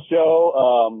enjoyable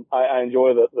show. I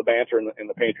enjoy the banter in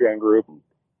the Patreon group.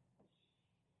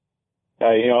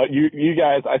 You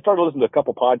guys, I started listening to a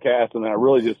couple podcasts, and then I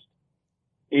really just,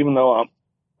 even though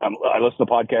I listen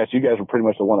to podcasts, you guys were pretty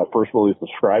much the one I first really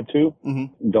subscribed to.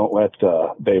 Mm-hmm. Don't let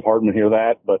Dave Hartman hear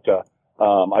that, but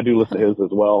I do listen to his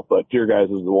as well. But your guys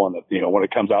is the one that, when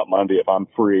it comes out Monday, if I'm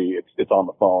free, it's on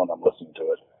the phone. I'm listening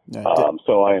to it.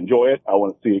 So I enjoy it. I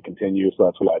want to see it continue. So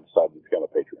that's why I decided to become a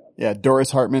Patreon. Yeah.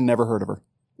 Doris Hartman, never heard of her.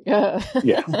 Yeah.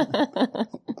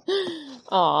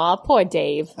 Aw, poor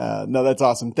Dave. No, that's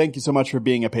awesome. Thank you so much for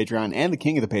being a Patreon and the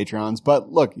king of the Patreons.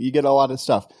 But look, you get a lot of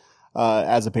stuff.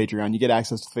 As a Patreon, you get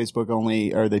access to Facebook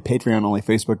only or the Patreon only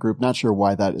Facebook group. Not sure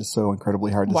why that is so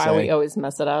incredibly hard to say. Why we always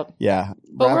mess it up. Yeah.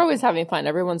 But we're always having fun.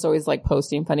 Everyone's always like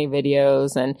posting funny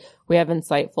videos and we have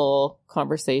insightful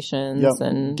conversations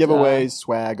and giveaways,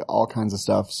 swag, all kinds of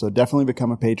stuff. So definitely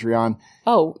become a Patreon.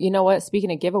 Oh, you know what?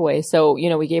 Speaking of giveaways, so,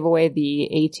 we gave away the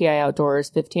ATI Outdoors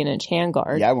 15-inch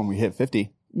handguard. Yeah, when we hit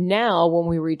 50. Now, when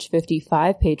we reach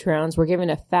 55 Patreons, we're giving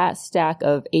a fat stack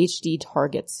of HD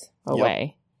targets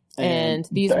away. And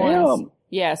these ones,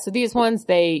 so these ones,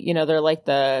 they're like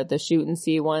the shoot and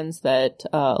see ones that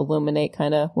illuminate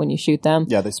kind of when you shoot them.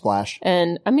 Yeah, they splash.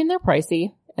 And I mean, they're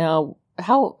pricey.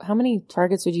 How many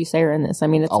targets would you say are in this? I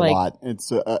mean, it's a like lot.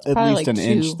 It's at least like an 2.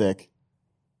 inch thick.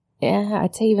 Yeah,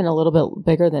 I'd say even a little bit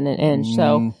bigger than an inch.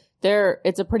 So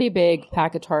it's a pretty big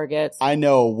pack of targets. I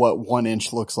know what 1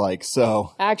 inch looks like,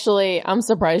 so. Actually, I'm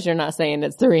surprised you're not saying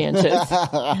it's 3 inches,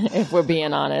 if we're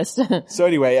being honest. So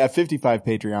anyway, at 55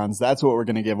 Patreons, that's what we're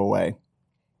going to give away.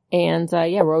 And,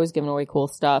 we're always giving away cool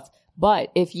stuff.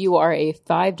 But if you are a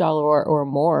 $5 or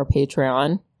more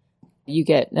Patreon, you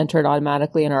get entered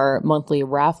automatically in our monthly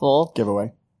raffle.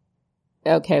 Giveaway.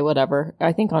 Okay, whatever.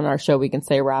 I think on our show we can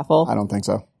say raffle. I don't think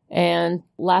so. And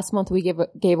last month we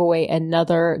gave away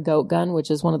another goat gun,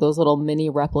 which is one of those little mini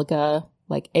replica,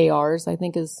 like ARs, I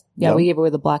think is. Yeah, Yep. We gave away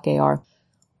the black AR.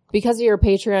 Because of your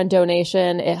Patreon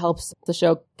donation, it helps the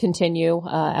show continue.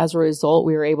 As a result,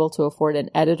 we were able to afford an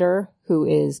editor who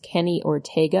is Kenny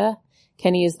Ortega.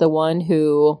 Kenny is the one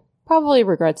who probably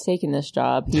regrets taking this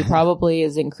job. He probably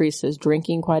has increased his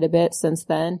drinking quite a bit since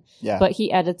then. Yeah. But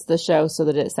he edits the show so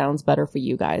that it sounds better for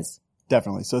you guys.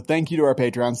 Definitely. So thank you to our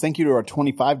Patreons. Thank you to our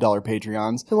 $25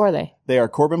 Patreons. Who are they? They are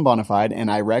Corbin Bonafide and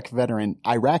Iraq veteran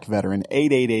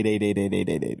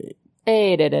 88888888888.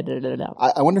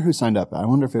 I wonder who signed up. I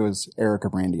wonder if it was Eric or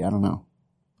Brandy. I don't know.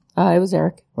 It was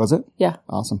Eric. Was it? Yeah.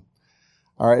 Awesome.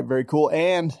 All right. Very cool.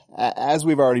 And as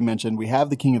we've already mentioned, we have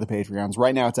the king of the Patreons.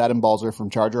 Right now it's Adam Balzer from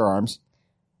Charger Arms.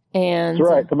 And That's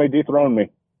right. Somebody dethroned me.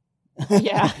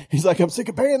 yeah. He's like, I'm sick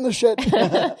of paying this shit.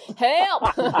 Help!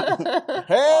 Help!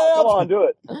 Come on, do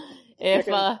it.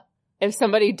 If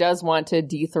somebody does want to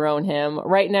dethrone him,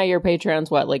 right now your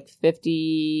Patreon's what, like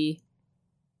 50?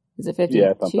 Is it 52?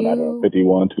 Yeah, something, I don't know,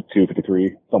 51, 52,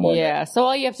 53, somewhere. Yeah, so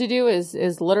all you have to do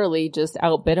is literally just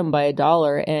outbid him by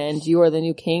 $1, and you are the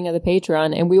new king of the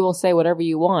Patreon, and we will say whatever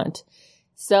you want.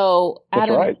 So,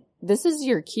 Adam, right. This is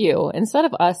your cue. Instead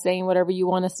of us saying whatever you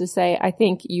want us to say, I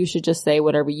think you should just say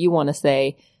whatever you want to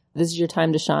say. This is your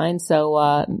time to shine,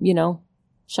 so,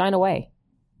 shine away.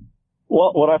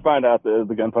 Well, what I find out is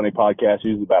the Gun Funny podcast is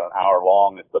usually about an hour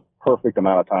long. It's the perfect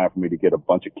amount of time for me to get a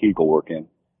bunch of Kegel work in.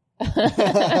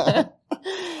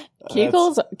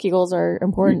 Kegels are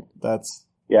important.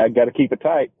 Yeah, I got to keep it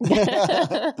tight.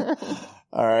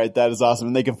 All right, that is awesome.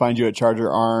 And they can find you at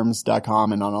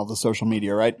chargerarms.com and on all the social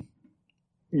media, right?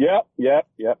 Yep.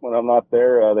 When I'm not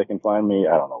there, they can find me.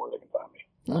 I don't know where they can find me.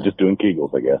 I'm just doing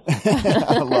Kegels, I guess.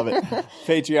 I love it.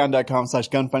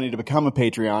 Patreon.com/gunfunny to become a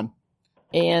Patreon.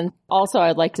 And also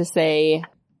I'd like to say,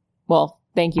 well,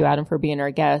 thank you, Adam, for being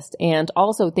our guest. And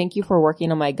also thank you for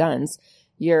working on my guns.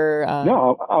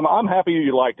 No, I'm happy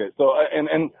you liked it. So,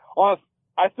 and honest,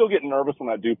 I still get nervous when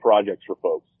I do projects for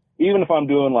folks. Even if I'm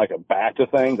doing like a batch of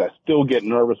things, I still get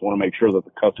nervous, want to make sure that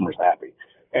the customer's happy.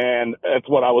 And that's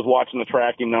what I was watching the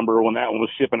tracking number when that one was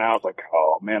shipping out. It's like,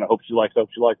 oh man, I hope she likes it.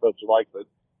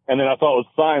 And then I saw it was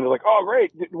signed. They're like, oh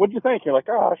great. What'd you think? You're like,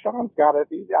 oh, Sean's got it.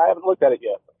 I haven't looked at it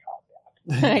yet.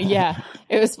 Yeah.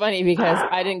 It was funny because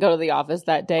I didn't go to the office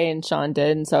that day and Sean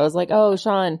did. And so I was like, oh,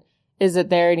 Sean, is it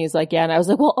there? And he's like, yeah. And I was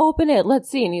like, well, open it. Let's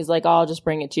see. And he's like, oh, I'll just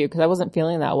bring it to you because I wasn't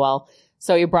feeling that well.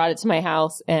 So he brought it to my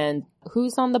house. And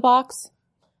who's on the box?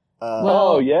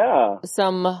 Oh yeah.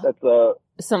 Some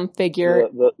figure.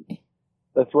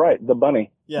 That's right. The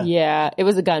bunny. Yeah. Yeah. It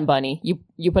was a gun bunny.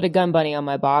 You put a gun bunny on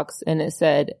my box and it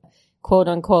said, quote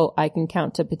unquote, I can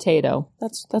count to potato.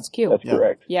 That's cute. That's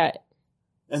correct. Yeah.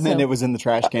 And then it was in the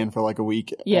trash can for like a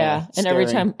week. Yeah. And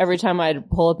every time I'd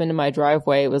pull up into my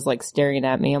driveway, it was like staring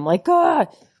at me. I'm like,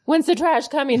 when's the trash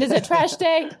coming? Is it trash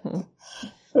day?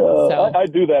 I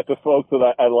do that to folks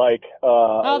that I like.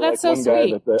 That's like so one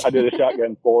sweet. guy that I did a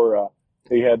shotgun for.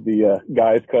 He had the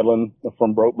guys cuddling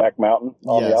from Brokeback Mountain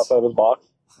on the outside of his box,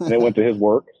 and it went to his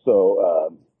work.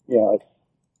 So, it's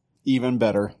even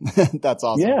better. That's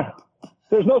awesome. Yeah.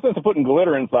 There's no sense of putting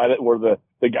glitter inside it where the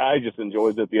guy just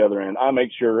enjoys it at the other end. I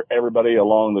make sure everybody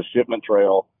along the shipment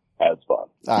trail has fun.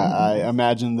 I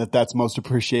imagine that's most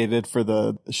appreciated for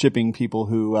the shipping people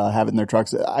who have it in their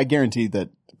trucks. I guarantee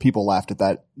that people laughed at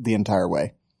that the entire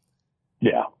way.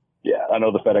 Yeah. I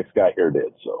know the FedEx guy here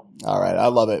did. So. All right. I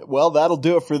love it. Well, that'll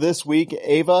do it for this week.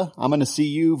 Ava, I'm going to see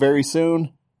you very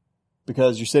soon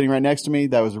because you're sitting right next to me.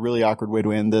 That was a really awkward way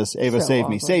to end this. Ava, save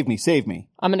me.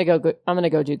 I'm going to go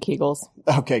do Kegels.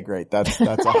 Okay, great. That's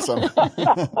awesome.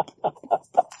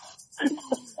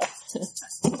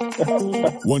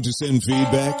 Want to send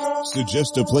feedback?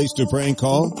 Suggest a place to prank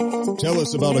call? Tell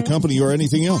us about a company or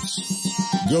anything else?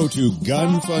 Go to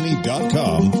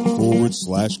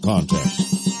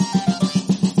gunfunny.com/contact.